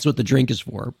 That's what the drink is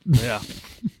for. Yeah.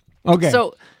 Okay.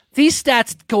 So these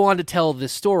stats go on to tell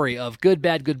this story of good,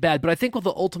 bad, good, bad. But I think what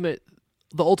the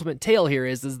ultimate tale here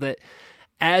is that,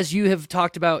 as you have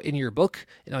talked about in your book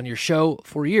and on your show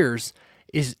for years,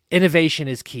 is innovation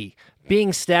is key.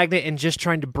 Being stagnant and just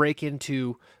trying to break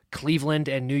into Cleveland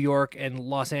and New York and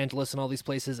Los Angeles and all these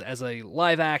places as a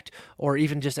live act, or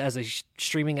even just as a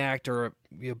streaming act, or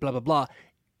blah blah blah,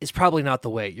 is probably not the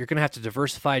way. You're going to have to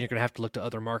diversify, and you're going to have to look to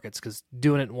other markets, because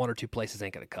doing it in one or two places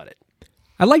ain't going to cut it.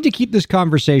 I'd like to keep this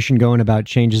conversation going about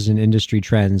changes in industry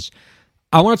trends.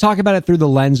 I want to talk about it through the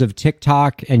lens of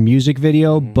TikTok and music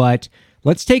video, but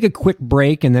let's take a quick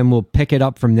break and then we'll pick it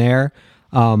up from there.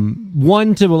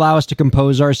 One, to allow us to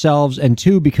compose ourselves, and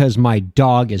two, because my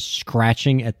dog is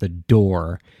scratching at the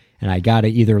door, and I got to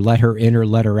either let her in or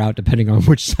let her out, depending on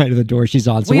which side of the door she's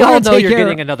on. So we all know you're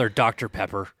getting another Dr.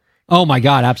 Pepper. Oh my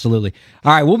God, absolutely.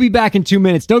 All right, we'll be back in 2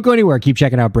 minutes. Don't go anywhere. Keep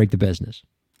checking out Break the Business.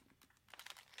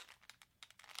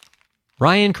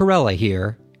 Ryan Carella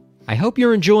here. I hope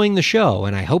you're enjoying the show,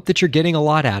 and I hope that you're getting a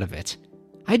lot out of it.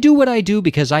 I do what I do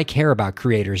because I care about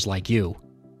creators like you.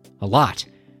 A lot.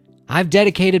 I've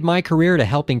dedicated my career to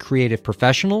helping creative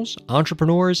professionals,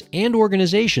 entrepreneurs, and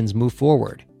organizations move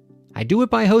forward. I do it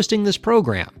by hosting this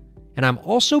program, and I'm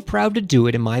also proud to do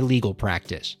it in my legal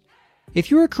practice. If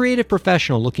you're a creative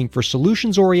professional looking for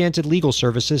solutions-oriented legal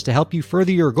services to help you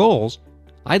further your goals,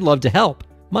 I'd love to help.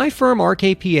 My firm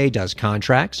RKPA does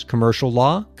contracts, commercial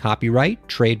law, copyright,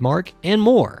 trademark, and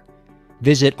more.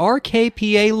 Visit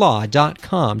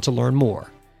rkpalaw.com to learn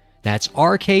more. That's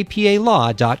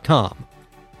rkpalaw.com.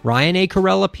 Ryan A.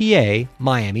 Corella, PA,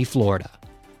 Miami, Florida.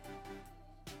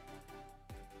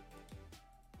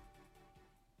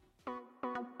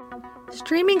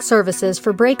 Streaming services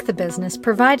for Break the Business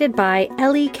provided by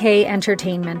LEK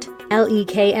Entertainment.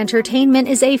 LEK Entertainment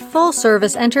is a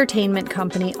full-service entertainment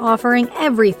company offering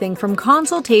everything from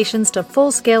consultations to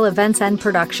full-scale events and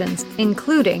productions,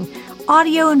 including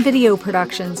audio and video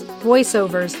productions,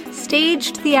 voiceovers,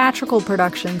 staged theatrical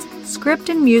productions, script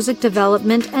and music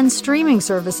development, and streaming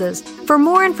services. For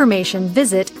more information,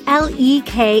 visit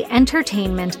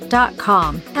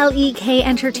lekentertainment.com. LEK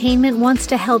Entertainment wants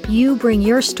to help you bring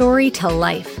your story to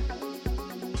life.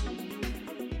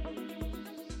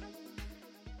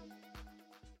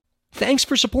 Thanks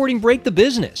for supporting Break the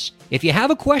Business. If you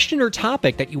have a question or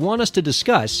topic that you want us to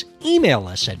discuss, email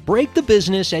us at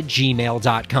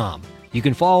breakthebusiness@gmail.com. You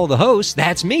can follow the host,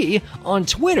 that's me, on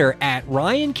Twitter at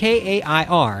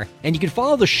RyanKAIR, and you can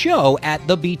follow the show at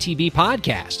the BTB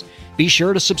Podcast. Be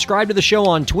sure to subscribe to the show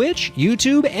on Twitch,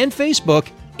 YouTube, and Facebook,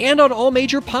 and on all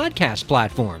major podcast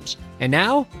platforms. And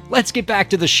now, let's get back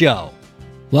to the show.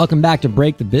 Welcome back to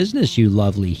Break the Business, you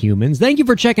lovely humans. Thank you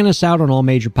for checking us out on all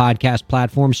major podcast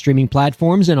platforms, streaming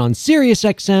platforms, and on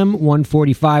SiriusXM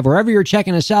 145. Wherever you're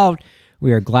checking us out,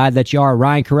 we are glad that you are.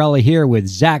 Ryan Corella here with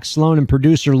Zach Sloan and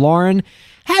producer Lauren,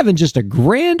 having just a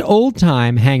grand old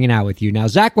time hanging out with you. Now,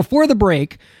 Zach, before the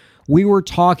break, we were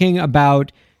talking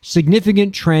about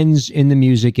significant trends in the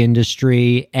music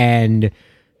industry and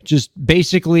just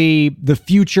basically the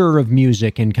future of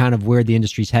music and kind of where the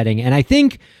industry's heading. And I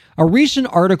think a recent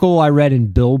article I read in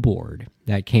Billboard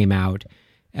that came out,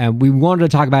 and we wanted to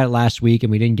talk about it last week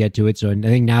and we didn't get to it, so I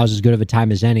think now is as good of a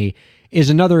time as any, is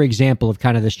another example of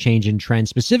kind of this change in trend,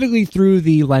 specifically through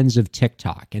the lens of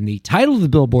TikTok. And the title of the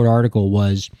Billboard article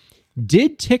was,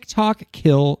 "Did TikTok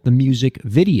Kill the Music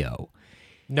Video?"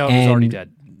 No, it was already dead.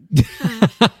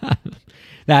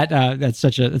 That's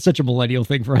such a millennial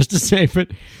thing for us to say,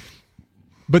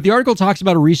 but the article talks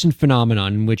about a recent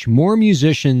phenomenon in which more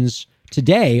musicians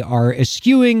today are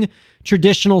eschewing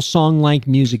traditional song-length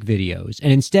music videos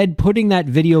and instead putting that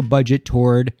video budget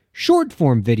toward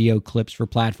short-form video clips for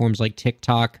platforms like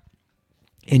TikTok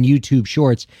and YouTube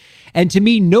Shorts. And to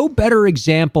me, no better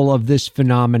example of this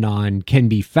phenomenon can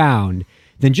be found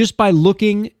than just by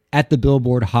looking at the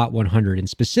Billboard Hot 100, and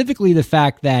specifically the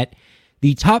fact that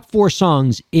the top 4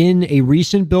 songs in a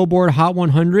recent Billboard Hot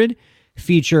 100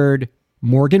 featured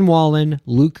Morgan Wallen,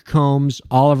 Luke Combs,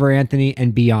 Oliver Anthony,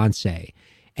 and Beyonce.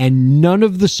 And none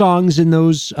of the songs in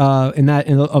those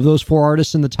of those 4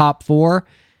 artists in the top 4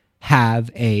 have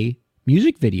a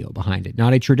music video behind it,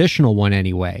 not a traditional one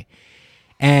anyway.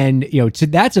 And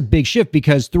that's a big shift,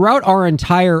 because throughout our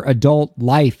entire adult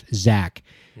life, Zach,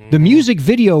 the music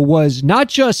video was not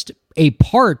just a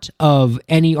part of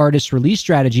any artist's release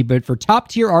strategy, but for top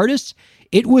tier artists,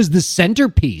 it was the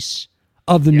centerpiece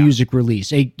of the music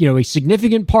release. A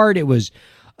significant part. It was,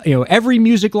 every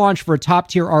music launch for a top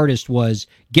tier artist was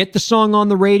get the song on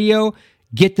the radio,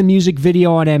 get the music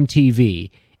video on MTV.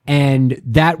 And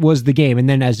that was the game. And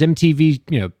then as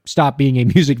MTV, stopped being a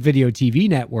music video TV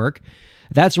network,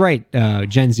 that's right,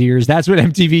 Gen Zers, that's what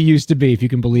MTV used to be, if you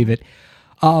can believe it.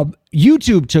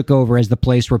 YouTube took over as the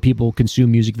place where people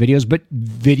consume music videos, but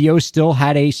video still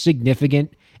had a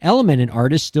significant element, and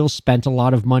artists still spent a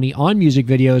lot of money on music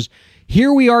videos.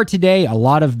 Here we are today. A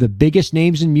lot of the biggest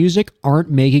names in music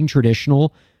aren't making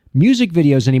traditional music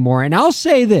videos anymore. And I'll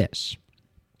say this,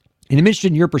 and I'm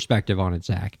interested in your perspective on it,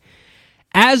 Zach.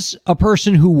 As a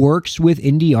person who works with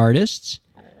indie artists,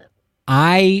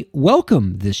 I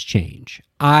welcome this change.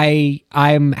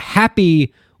 I'm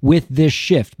happy with this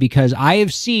shift, because I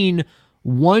have seen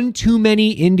one too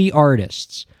many indie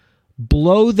artists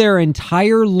blow their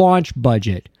entire launch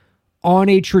budget on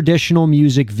a traditional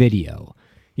music video.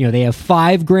 They have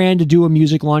 $5,000 to do a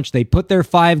music launch. They put their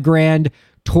 $5,000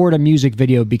 toward a music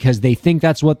video because they think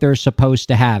that's what they're supposed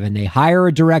to have. And they hire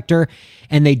a director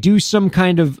and they do some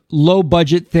kind of low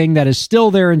budget thing that is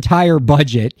still their entire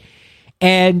budget.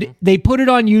 And they put it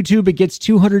on YouTube. It gets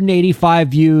 285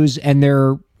 views and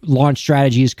their launch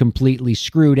strategy is completely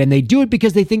screwed. And they do it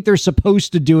because they think they're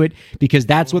supposed to do it because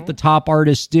that's what the top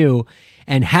artists do.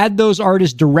 And had those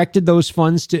artists directed those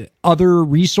funds to other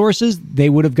resources, they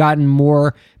would have gotten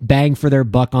more bang for their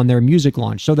buck on their music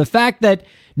launch. So the fact that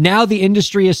now the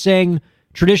industry is saying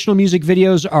traditional music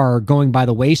videos are going by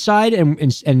the wayside and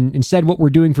instead what we're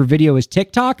doing for video is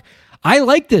TikTok, I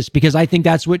like this because I think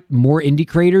that's what more indie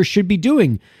creators should be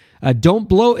doing. Don't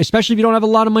blow, especially if you don't have a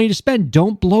lot of money to spend,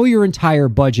 don't blow your entire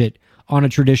budget on a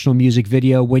traditional music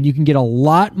video when you can get a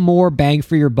lot more bang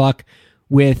for your buck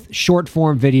with short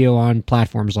form video on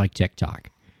platforms like TikTok.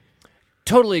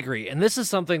 Totally agree. And this is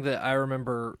something that I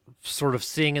remember sort of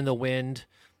seeing in the wind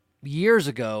years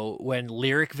ago when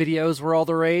lyric videos were all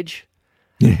the rage.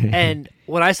 And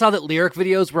when I saw that lyric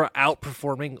videos were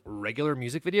outperforming regular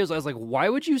music videos, I was like, why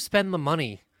would you spend the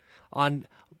money on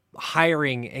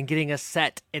hiring and getting a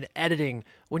set and editing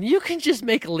when you can just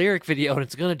make a lyric video and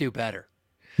it's going to do better?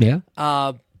 Yeah.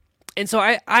 And so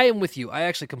I am with you. I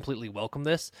actually completely welcome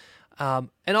this. And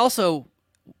also,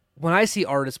 when I see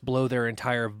artists blow their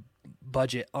entire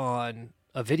budget on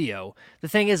a video, the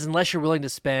thing is, unless you're willing to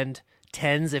spend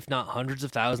tens, if not hundreds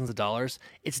of thousands of dollars,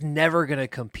 it's never going to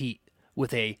compete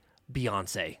with a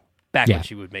Beyonce back when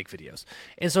she would make videos.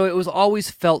 And so it was always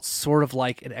felt sort of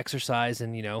like an exercise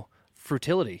in,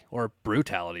 futility or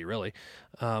brutality, really.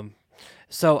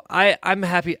 So I'm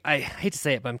happy. I hate to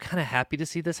say it, but I'm kind of happy to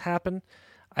see this happen.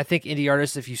 I think indie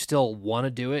artists, if you still want to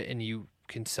do it and you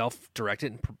can self-direct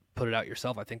it and put it out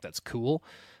yourself, I think that's cool.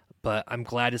 But I'm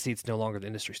glad to see it's no longer the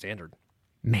industry standard.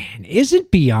 Man, isn't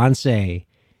Beyonce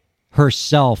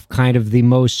herself kind of the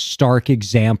most stark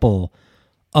example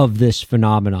of this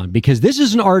phenomenon? Because this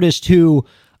is an artist who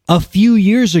a few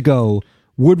years ago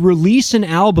would release an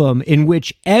album in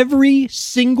which every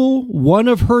single one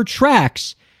of her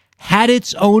tracks had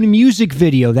its own music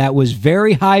video that was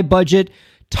very high budget,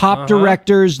 top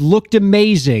directors, looked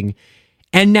amazing.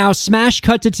 And now smash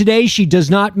cut to today, she does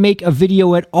not make a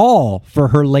video at all for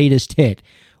her latest hit.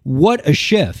 What a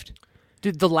shift.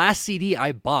 Dude, the last CD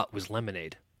I bought was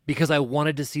Lemonade because I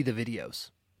wanted to see the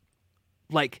videos.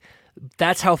 Like,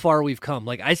 that's how far we've come.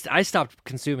 Like, I stopped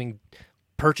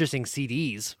purchasing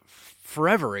CDs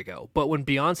forever ago. But when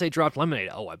Beyonce dropped Lemonade,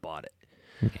 I bought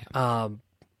it. Yeah.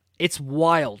 It's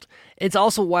wild. It's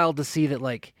also wild to see that,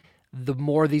 like, the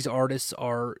more these artists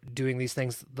are doing these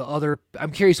things,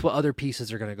 I'm curious what other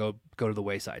pieces are going to go to the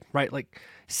wayside, right? Like,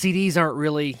 CDs aren't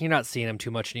really, you're not seeing them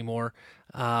too much anymore.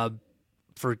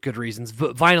 For good reasons.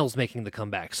 Vinyl's making the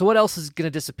comeback. So what else is going to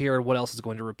disappear and what else is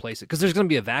going to replace it? Because there's going to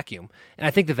be a vacuum. And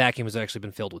I think the vacuum has actually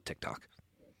been filled with TikTok.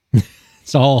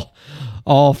 It's all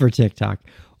for TikTok.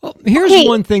 Well, here's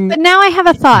one thing. But now I have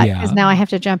a thought, because now I have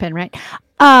to jump in, right?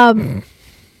 Lauren.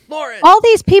 All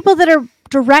these people that are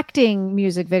directing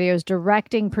music videos,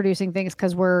 producing things,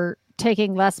 because we're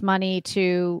taking less money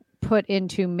to put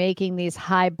into making these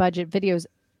high budget videos.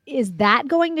 Is that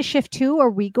going to shift too? Are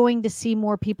we going to see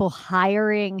more people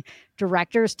hiring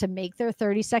directors to make their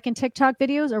 30-second TikTok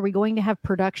videos? Are we going to have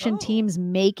production teams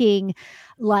making,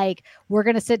 like, we're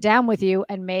going to sit down with you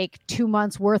and make 2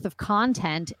 months worth of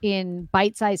content in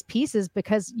bite-sized pieces?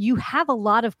 Because you have a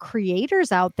lot of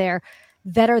creators out there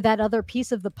that are that other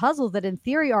piece of the puzzle that in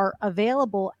theory are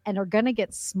available and are going to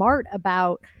get smart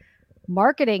about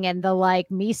marketing, and the, like,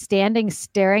 me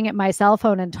staring at my cell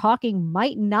phone and talking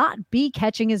might not be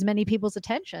catching as many people's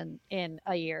attention in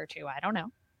a year or two. I don't know.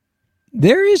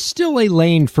 There is still a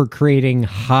lane for creating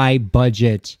high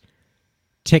budget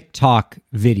TikTok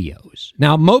videos.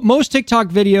 Now, most TikTok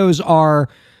videos are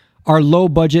low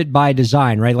budget by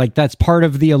design, right? Like, that's part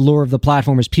of the allure of the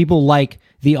platform is people like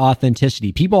the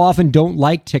authenticity. People often don't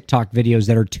like TikTok videos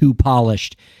that are too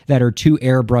polished, that are too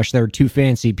airbrushed, that are too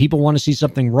fancy. People want to see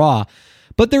something raw.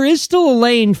 But there is still a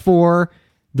lane for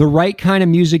the right kind of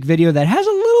music video that has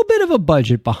a little bit of a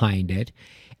budget behind it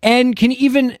and can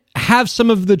even have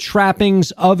some of the trappings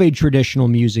of a traditional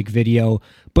music video,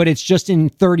 but it's just in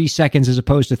 30 seconds as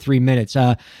opposed to 3 minutes.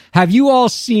 Have you all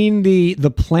seen the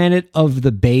Planet of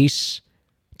the Bass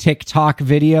TikTok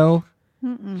video?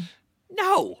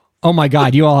 No. Oh my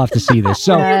God, you all have to see this.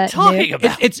 So what are you talking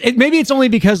about? Maybe it's only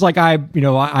because, like, I'm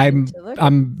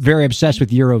very obsessed with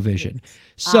Eurovision.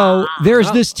 So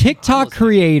there's this TikTok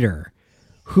creator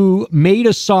who made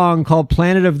a song called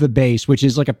Planet of the Bass, which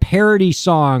is like a parody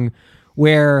song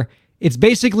where it's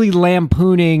basically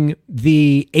lampooning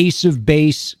the Ace of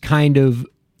Base kind of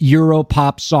Euro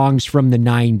pop songs from the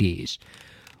 90s,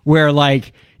 where,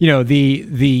 like,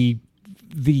 the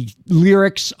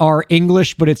lyrics are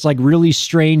English, but it's like really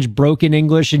strange broken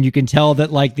English, and you can tell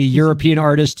that, like, the European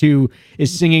artist who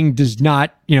is singing does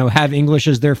not, have English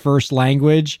as their first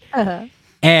language.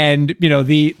 And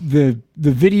the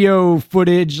video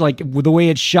footage, like the way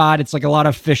it's shot, it's like a lot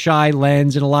of fisheye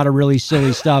lens and a lot of really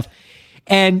silly stuff.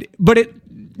 But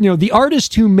the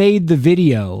artist who made the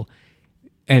video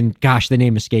and gosh, the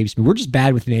name escapes me. We're just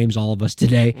bad with names, all of us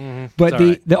today. But It's all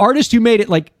right. the artist who made it,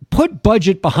 like, put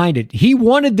budget behind it. He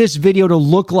wanted this video to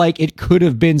look like it could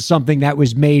have been something that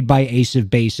was made by Ace of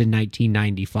Base in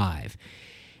 1995.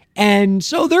 And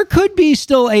so there could be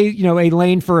still a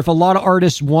lane for if a lot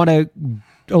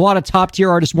of top tier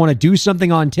artists want to do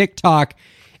something on TikTok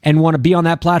and want to be on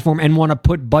that platform and want to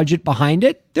put budget behind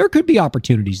it, there could be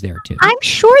opportunities there too. I'm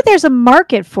sure there's a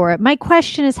market for it. My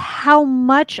question is how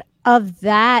much of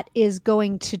that is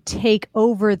going to take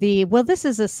over this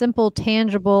is a simple,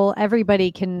 tangible,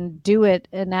 everybody can do it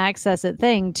and access it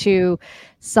thing to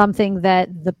something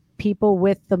that the people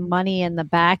with the money and the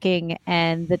backing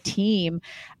and the team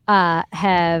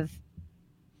have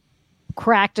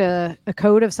cracked a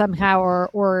code of somehow,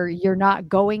 or you're not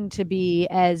going to be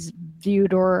as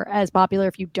viewed or as popular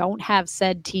if you don't have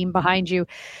said team behind you.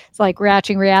 It's like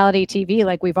watching reality TV.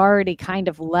 Like, we've already kind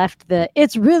of left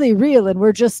it's really real and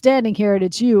we're just standing here and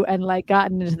it's you, and like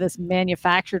gotten into this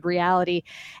manufactured reality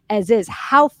as is.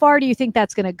 How far do you think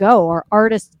that's going to go? Are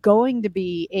artists going to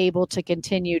be able to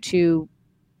continue to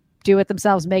do it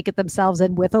themselves, make it themselves,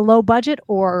 and with a low budget,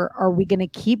 or are we going to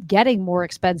keep getting more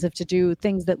expensive to do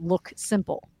things that look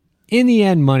simple? In the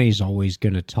end, money's always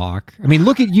going to talk. I mean,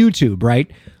 look at YouTube, right?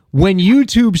 When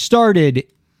YouTube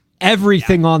started,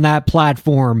 everything on that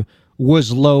platform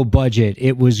was low budget.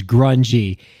 It was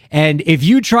grungy. And if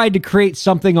you tried to create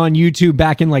something on YouTube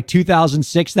back in like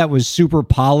 2006 that was super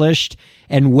polished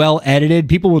and well edited,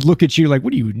 people would look at you like,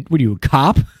 what are you, a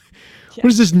cop? What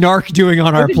is this narc doing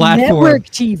on our platform? Network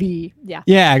TV. Yeah.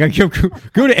 Yeah, go to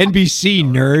NBC,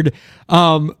 nerd.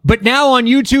 But now on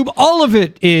YouTube, all of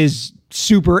it is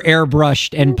super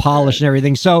airbrushed and polished and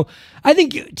everything. So I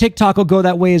think TikTok will go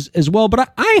that way as well.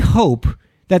 But I hope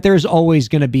that there's always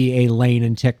going to be a lane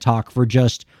in TikTok for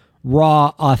just raw,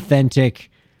 authentic,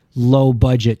 low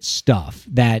budget stuff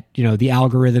that, the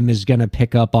algorithm is going to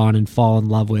pick up on and fall in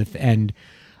love with and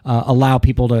allow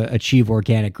people to achieve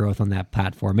organic growth on that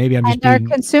platform. Maybe I'm just being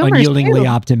unyieldingly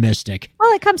optimistic.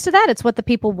 Well, it comes to that. It's what the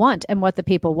people want and what the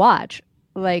people watch.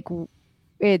 Like,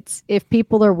 it's if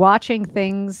people are watching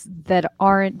things that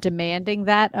aren't demanding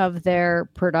that of their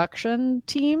production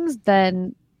teams,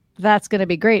 then that's going to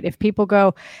be great. If people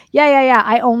go, yeah,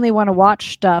 I only want to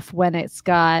watch stuff when it's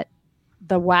got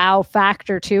the wow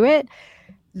factor to it,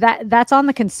 that's on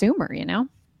the consumer,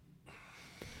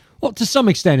 Well, to some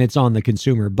extent, it's on the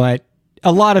consumer, but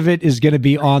a lot of it is going to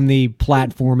be on the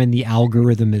platform and the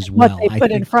algorithm as well. What they put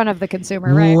in front of the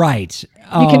consumer, right? Right.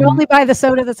 You can only buy the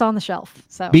soda that's on the shelf.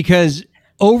 So because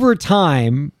over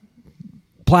time,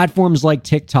 platforms like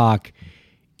TikTok,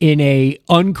 in a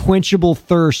unquenchable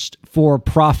thirst for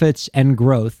profits and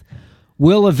growth,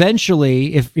 will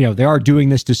eventually, if they are doing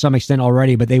this to some extent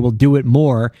already, but they will do it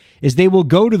more, is they will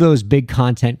go to those big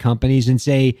content companies and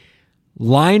say,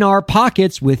 line our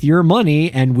pockets with your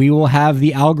money and we will have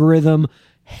the algorithm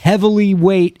heavily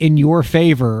weight in your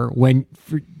favor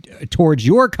towards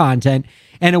your content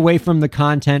and away from the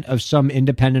content of some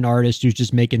independent artist who's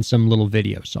just making some little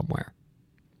video somewhere.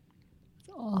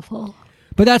 It's awful.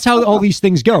 But that's how all these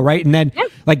things go, right? And then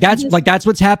that's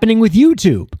what's happening with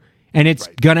YouTube. And it's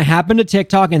going to happen to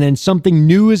TikTok, and then something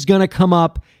new is going to come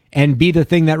up and be the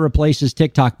thing that replaces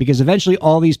TikTok, because eventually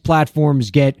all these platforms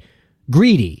get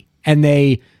greedy and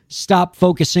they stop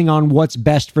focusing on what's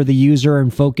best for the user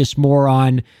and focus more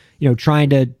on, trying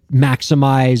to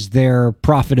maximize their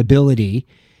profitability,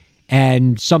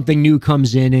 and something new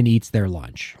comes in and eats their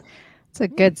lunch. It's a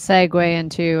good segue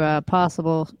into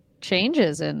possible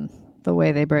changes in the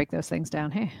way they break those things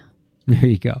down. Hey, there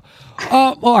you go.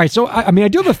 All right. So, I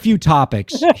do have a few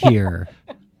topics here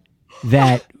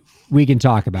that we can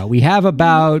talk about. We have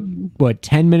about,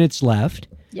 10 minutes left.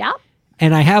 Yeah.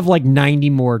 And I have like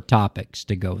 90 more topics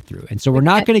to go through. And so we're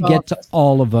not going to get to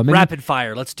all of them. And Rapid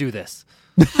fire. Let's do this.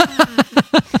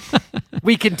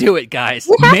 We can do it, guys.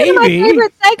 What happened to my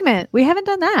favorite segment? We haven't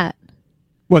done that.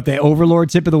 What, the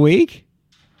Overlord tip of the week?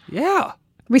 Yeah.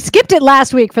 We skipped it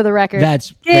last week, for the record. That's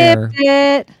skipped fair.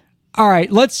 it. All right,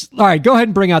 go ahead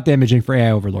and bring out the imaging for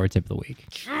AI Overlord tip of the week.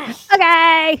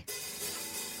 Okay.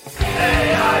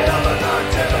 AI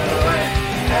Overlord tip of the week.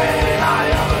 AI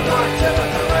Overlord tip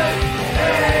of the week.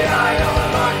 AI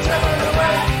Overlord tip of the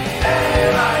week.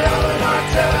 AI Overlord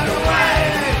tip of the week.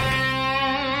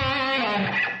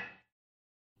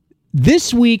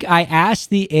 This week, I asked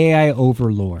the AI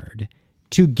Overlord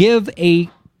to give a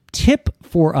tip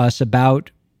for us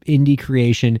about indie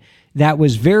creation that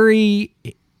was very,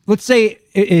 let's say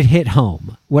it hit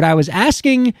home. What I was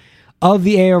asking of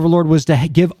the AI Overlord was to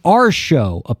give our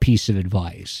show a piece of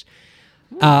advice.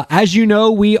 As you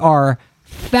know, we are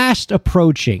fast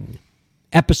approaching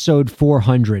episode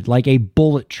 400, like a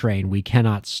bullet train. We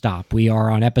cannot stop. We are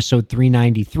on episode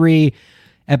 393.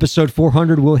 Episode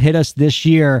 400 will hit us this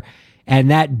year.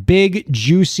 And that big,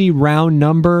 juicy, round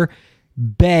number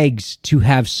begs to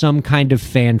have some kind of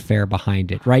fanfare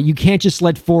behind it, right? You can't just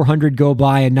let 400 go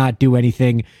by and not do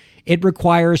anything. It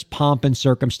requires pomp and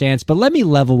circumstance. But let me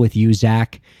level with you,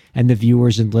 Zach, and the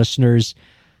viewers and listeners.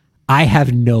 I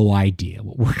have no idea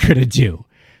what we're going to do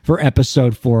for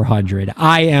episode 400.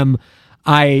 My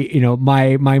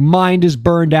mind is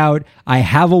burned out. I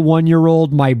have a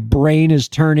 1-year-old. My brain is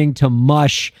turning to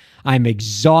mush. I'm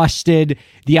exhausted.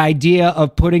 The idea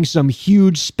of putting some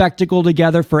huge spectacle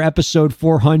together for episode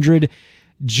 400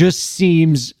 just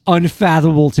seems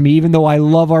unfathomable to me, even though I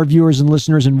love our viewers and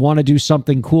listeners and want to do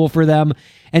something cool for them.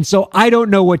 And so I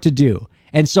don't know what to do.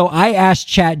 And so I asked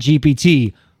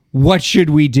ChatGPT, what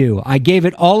should we do? I gave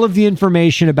it all of the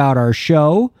information about our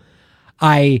show.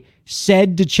 I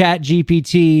said to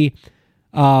ChatGPT,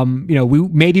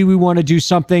 we want to do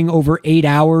something over 8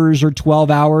 hours or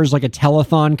 12 hours, like a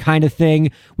telethon kind of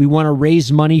thing. We want to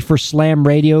raise money for Slam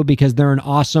Radio because they're an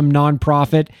awesome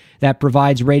nonprofit that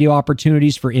provides radio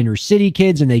opportunities for inner city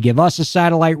kids, and they give us a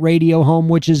satellite radio home,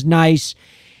 which is nice.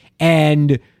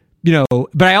 And,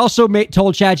 but I also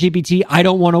told ChatGPT, I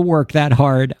don't want to work that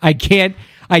hard. I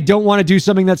don't want to do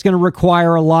something that's going to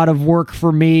require a lot of work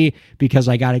for me because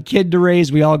I got a kid to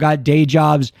raise. We all got day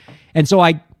jobs. And so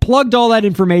I plugged all that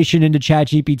information into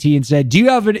ChatGPT and said, do you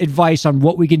have advice on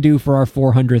what we can do for our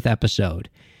 400th episode?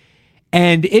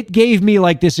 And it gave me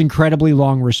like this incredibly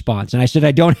long response. And I said,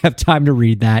 I don't have time to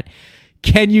read that.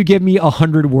 Can you give me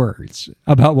 100 words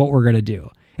about what we're going to do?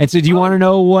 And so do you want to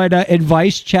know what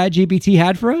advice ChatGPT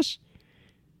had for us?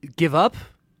 Give up?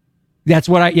 That's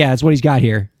what he's got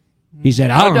here. He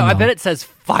said, I don't know. I bet it says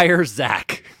fire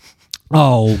Zach.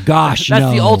 Oh gosh, that's no.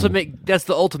 That's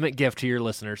the ultimate gift to your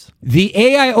listeners. The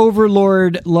AI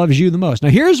overlord loves you the most. Now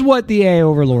here's what the AI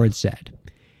overlord said.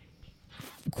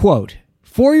 Quote,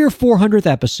 for your 400th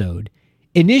episode,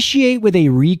 initiate with a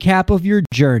recap of your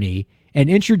journey and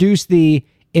introduce the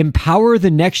Empower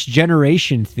the Next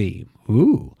Generation theme.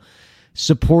 Ooh.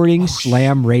 Supporting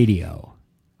Slam Radio.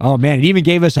 Oh man, it even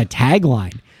gave us a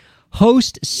tagline.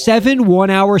 Host 7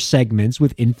 one-hour segments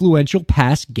with influential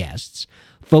past guests,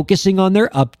 focusing on their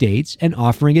updates and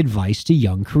offering advice to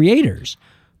young creators.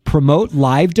 Promote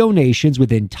live donations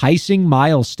with enticing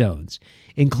milestones.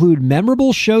 Include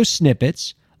memorable show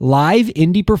snippets, live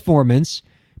indie performances,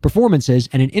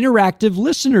 and an interactive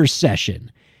listeners session.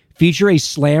 Feature a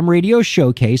Slam Radio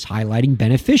showcase highlighting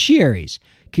beneficiaries.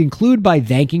 Conclude by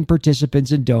thanking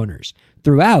participants and donors.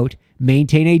 Throughout,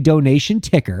 maintain a donation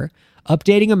ticker,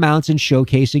 updating amounts and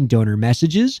showcasing donor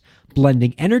messages,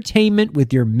 blending entertainment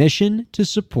with your mission to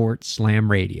support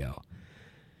Slam Radio.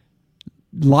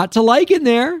 Lot to like in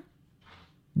there.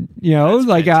 That's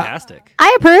fantastic.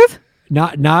 I approve.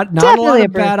 Not a lot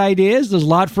of bad ideas. There's a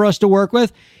lot for us to work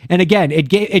with. And again,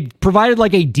 it provided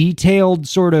like a detailed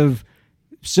sort of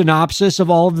synopsis of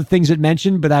all of the things it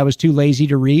mentioned, but I was too lazy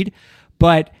to read.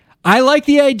 But I like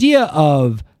the idea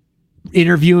of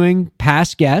interviewing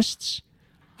past guests,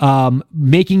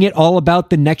 making it all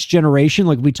about the next generation.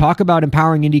 Like we talk about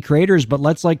empowering indie creators, but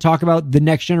let's talk about the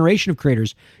next generation of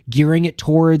creators, gearing it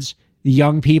towards the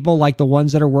young people, like the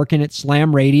ones that are working at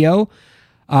Slam Radio.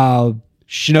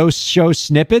 Show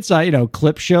snippets,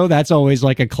 clip show. That's always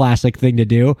like a classic thing to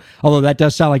do. Although that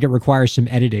does sound like it requires some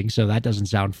editing, so that doesn't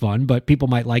sound fun, but people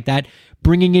might like that.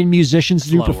 Bringing in musicians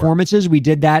to do performances. We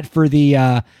did that for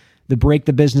the Break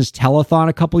the Business telethon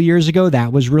a couple years ago.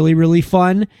 That was really, really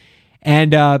fun.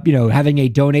 And, having a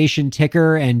donation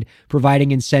ticker and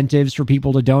providing incentives for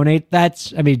people to donate. That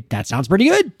sounds pretty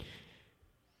good.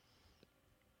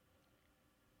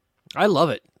 I love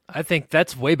it. I think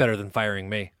that's way better than firing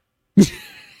me.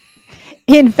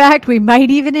 In fact, we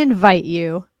might even invite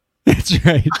you. That's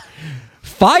right.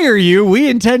 Fire you? We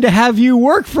intend to have you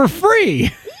work for free.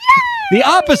 Yay! The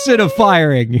opposite of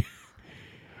firing.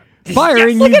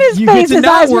 Firing, Look at his you face. get to His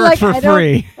not eyes were work for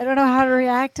free. I don't know how to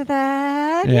react to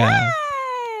that. Yeah.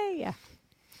 Yay! Yeah.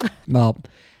 Well,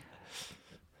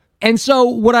 and so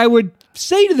what I would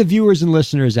say to the viewers and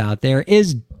listeners out there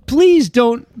is please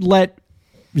don't let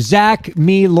Zach,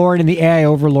 me, Lauren, and the AI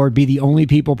Overlord be the only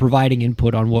people providing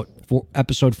input on what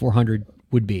episode 400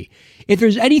 would be. If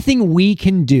there's anything we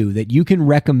can do that you can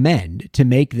recommend to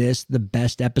make this the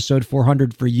best episode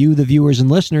 400 for you, the viewers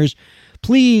and listeners,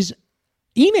 please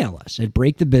email us at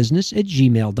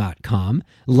breakthebusiness@gmail.com.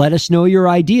 Let us know your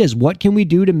ideas. What can we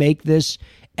do to make this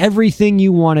everything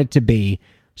you want it to be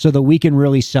so that we can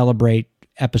really celebrate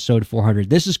episode 400?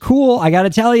 This is cool. I got to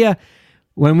tell you,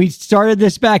 When we started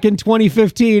this back in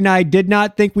 2015, I did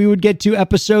not think we would get to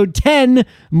episode 10,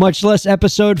 much less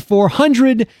episode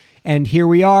 400. And here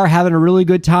we are having a really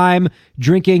good time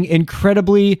drinking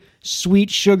incredibly sweet,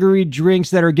 sugary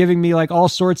drinks that are giving me like all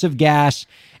sorts of gas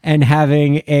and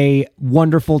having a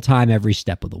wonderful time every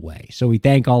step of the way. So we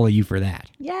thank all of you for that.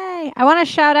 Yay. I want to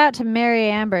shout out to Mary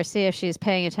Amber, see if she's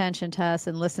paying attention to us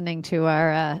and listening to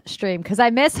our stream, because I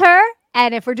miss her.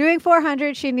 And if we're doing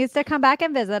 400, she needs to come back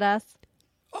and visit us.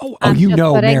 Oh, I'm you just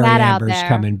know putting Mary that out Amber's there.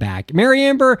 coming back. Mary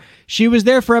Amber, she was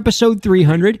there for episode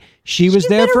 300. She's She's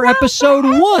there been for around episode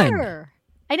 1. forever.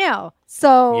 I know.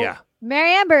 So, Yeah.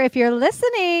 Mary Amber, if you're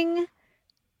listening,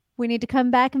 we need to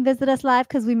come back and visit us live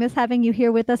because we miss having you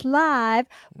here with us live.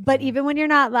 But even when you're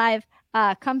not live,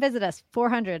 come visit us.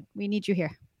 400. We need you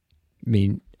here. I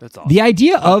mean, That's awesome. the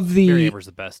idea of Mary the... Amber's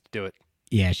the best. Do it.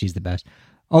 Yeah, she's the best.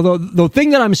 Although the thing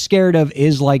that I'm scared of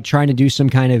is like trying to do some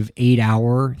kind of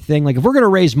 8-hour thing. Like if we're going to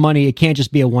raise money, it can't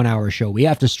just be a 1-hour show. We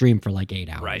have to stream for like 8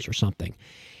 hours Right. or something.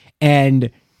 And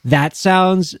that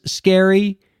sounds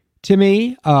scary to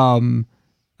me. I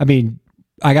mean,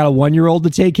 I got a 1-year-old to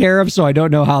take care of, so I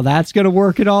don't know how that's going to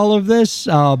work in all of this.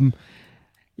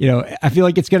 You know, I feel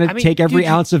like it's going to take every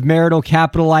ounce of marital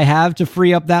capital I have to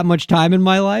free up that much time in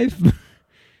my life.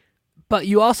 But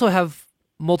you also have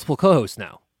multiple co-hosts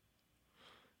now.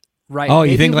 Right. Oh,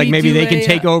 you think like maybe they can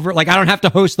take over? over? Like I don't have to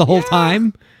host the whole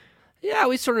time? Yeah,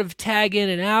 we sort of tag in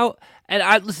and out. And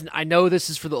I know this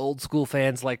is for the old school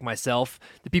fans like myself,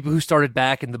 the people who started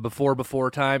back in the before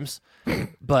times.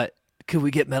 But could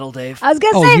we get Metal Dave? I was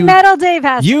going to Oh, say you- Metal Dave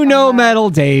has to You come know back. Metal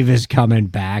Dave is coming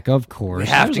back, of course. We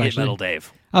have I was to get actually- Metal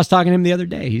Dave. I was talking to him the other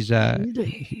day. He's Tell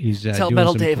doing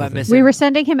Metal some Dave cool I miss things. him. We were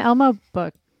sending him Elmo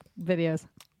book videos.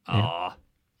 Aw.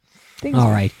 Things- All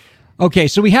right. Okay,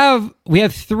 so we have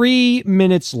 3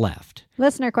 minutes left.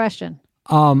 Listener question.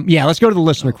 Yeah, let's go to the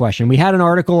listener question. We had an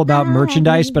article about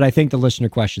merchandise, but I think the listener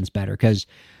question's better because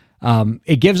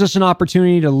it gives us an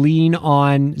opportunity to lean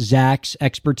on Zach's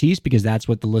expertise because that's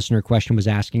what the listener question was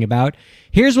asking about.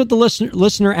 Here's what the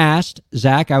listener asked.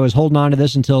 Zach, I was holding on to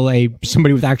this until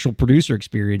somebody with actual producer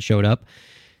experience showed up.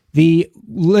 The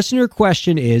listener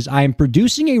question is, I am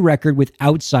producing a record with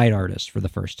outside artists for the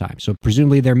first time. So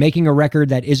presumably they're making a record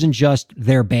that isn't just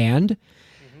their band.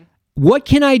 What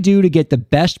can I do to get the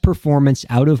best performance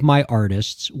out of my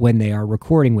artists when they are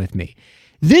recording with me?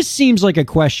 This seems like a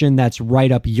question that's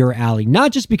right up your alley,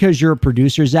 not just because you're a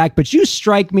producer, Zach, but you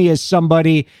strike me as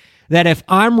somebody that if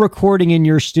I'm recording in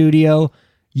your studio,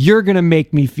 you're going to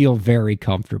make me feel very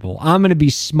comfortable. I'm going to be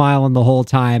smiling the whole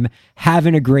time,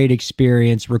 having a great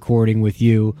experience recording with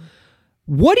you.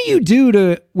 What do you do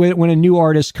to when a new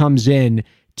artist comes in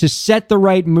to set the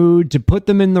right mood, to put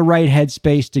them in the right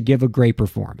headspace to give a great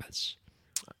performance?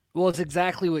 Well, it's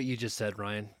exactly what you just said,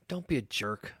 Ryan. Don't be a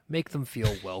jerk. Make them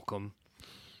feel welcome.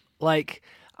 Like,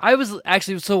 I was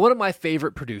actually, so one of my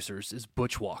favorite producers is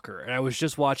Butch Walker, and I was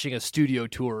just watching a studio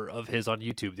tour of his on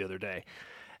YouTube the other day.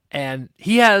 And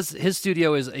his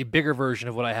studio is a bigger version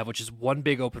of what I have, which is one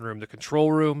big open room. The control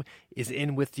room is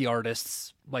in with the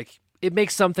artists. Like, it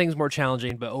makes some things more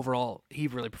challenging, but overall, he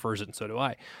really prefers it, and so do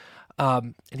I.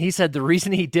 And he said the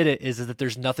reason he did it is that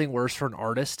there's nothing worse for an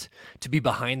artist to be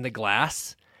behind the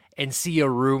glass and see a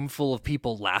room full of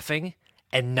people laughing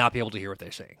and not be able to hear what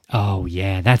they're saying. Oh,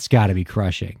 yeah, that's got to be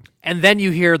crushing. And then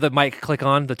you hear the mic click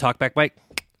on, the talkback mic.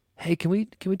 Hey, can we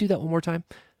do that one more time?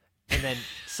 And then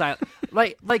silent.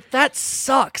 like that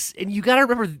sucks. And you got to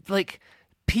remember, like,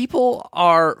 people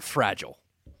are fragile.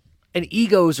 And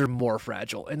egos are more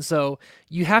fragile. And so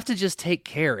you have to just take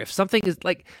care. If something is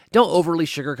like, don't overly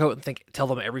sugarcoat and tell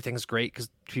them everything's great, because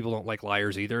people don't like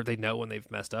liars either. They know when they've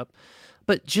messed up.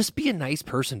 But just be a nice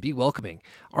person. Be welcoming.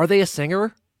 Are they a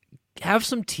singer? Have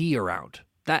some tea around.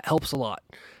 That helps a lot.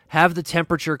 Have the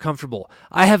temperature comfortable.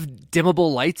 I have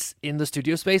dimmable lights in the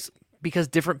studio space because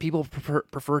different people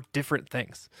prefer different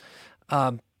things.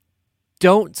 And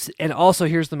also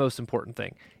here's the most important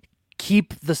thing.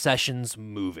 Keep the sessions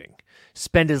moving.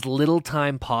 Spend as little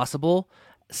time possible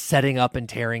setting up and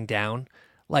tearing down.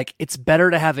 Like, it's better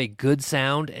to have a good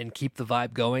sound and keep the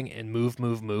vibe going and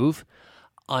move,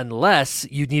 unless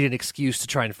you need an excuse to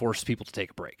try and force people to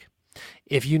take a break.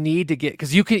 If you need to get,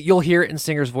 because you'll hear it in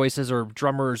singers' voices or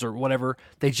drummers or whatever,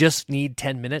 they just need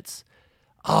 10 minutes.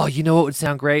 Oh, you know what would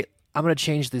sound great? I'm going to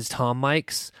change these tom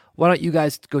mics. Why don't you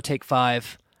guys go take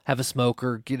 5, have a smoke,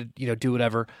 or do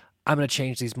whatever. I'm going to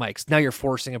change these mics. Now you're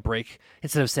forcing a break.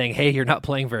 Instead of saying, hey, you're not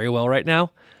playing very well right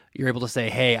now, you're able to say,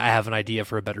 hey, I have an idea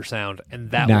for a better sound.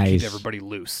 And that will keep everybody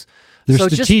loose. There's So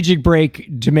strategic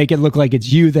break to make it look like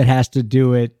it's you that has to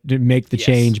do it to make the Yes.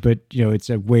 change, but it's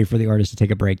a way for the artist to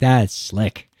take a break. That's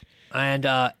slick. And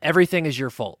everything is your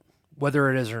fault,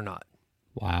 whether it is or not.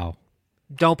 Wow.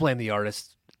 Don't blame the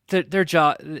artist. Their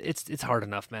job, it's hard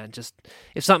enough, man. Just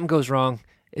if something goes wrong,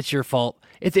 it's your fault.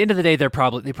 At the end of the day, they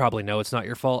probably know it's not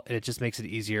your fault, and it just makes it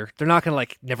easier. They're not gonna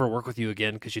never work with you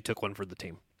again because you took one for the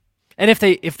team. And if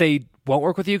they won't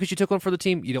work with you because you took one for the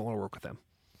team, you don't want to work with them.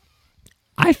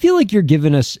 I feel like you're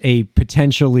giving us a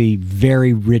potentially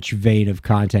very rich vein of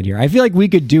content here. I feel like we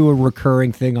could do a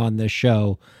recurring thing on this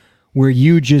show where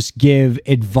you just give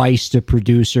advice to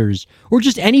producers or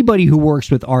just anybody who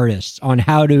works with artists on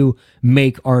how to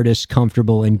make artists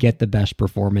comfortable and get the best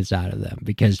performance out of them.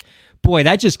 Because, boy,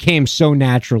 that just came so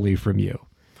naturally from you.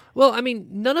 Well, I mean,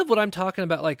 none of what I'm talking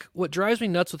about, what drives me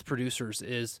nuts with producers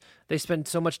is they spend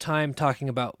so much time talking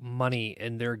about money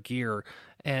and their gear.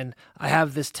 And I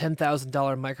have this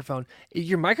 $10,000 microphone.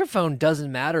 Your microphone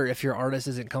doesn't matter if your artist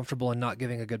isn't comfortable and not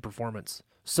giving a good performance.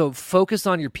 So focus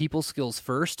on your people skills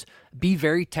first. Be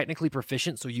very technically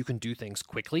proficient so you can do things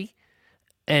quickly.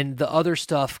 And the other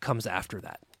stuff comes after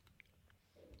that.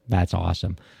 That's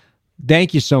awesome.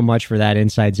 Thank you so much for that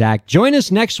insight, Zach. Join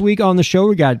us next week on the show.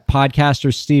 We got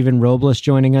podcaster Stephen Robles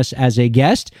joining us as a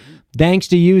guest. Thanks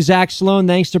to you, Zach Sloan.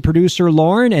 Thanks to producer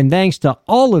Lauren. And thanks to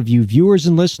all of you viewers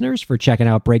and listeners for checking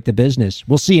out Break the Business.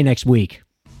 We'll see you next week.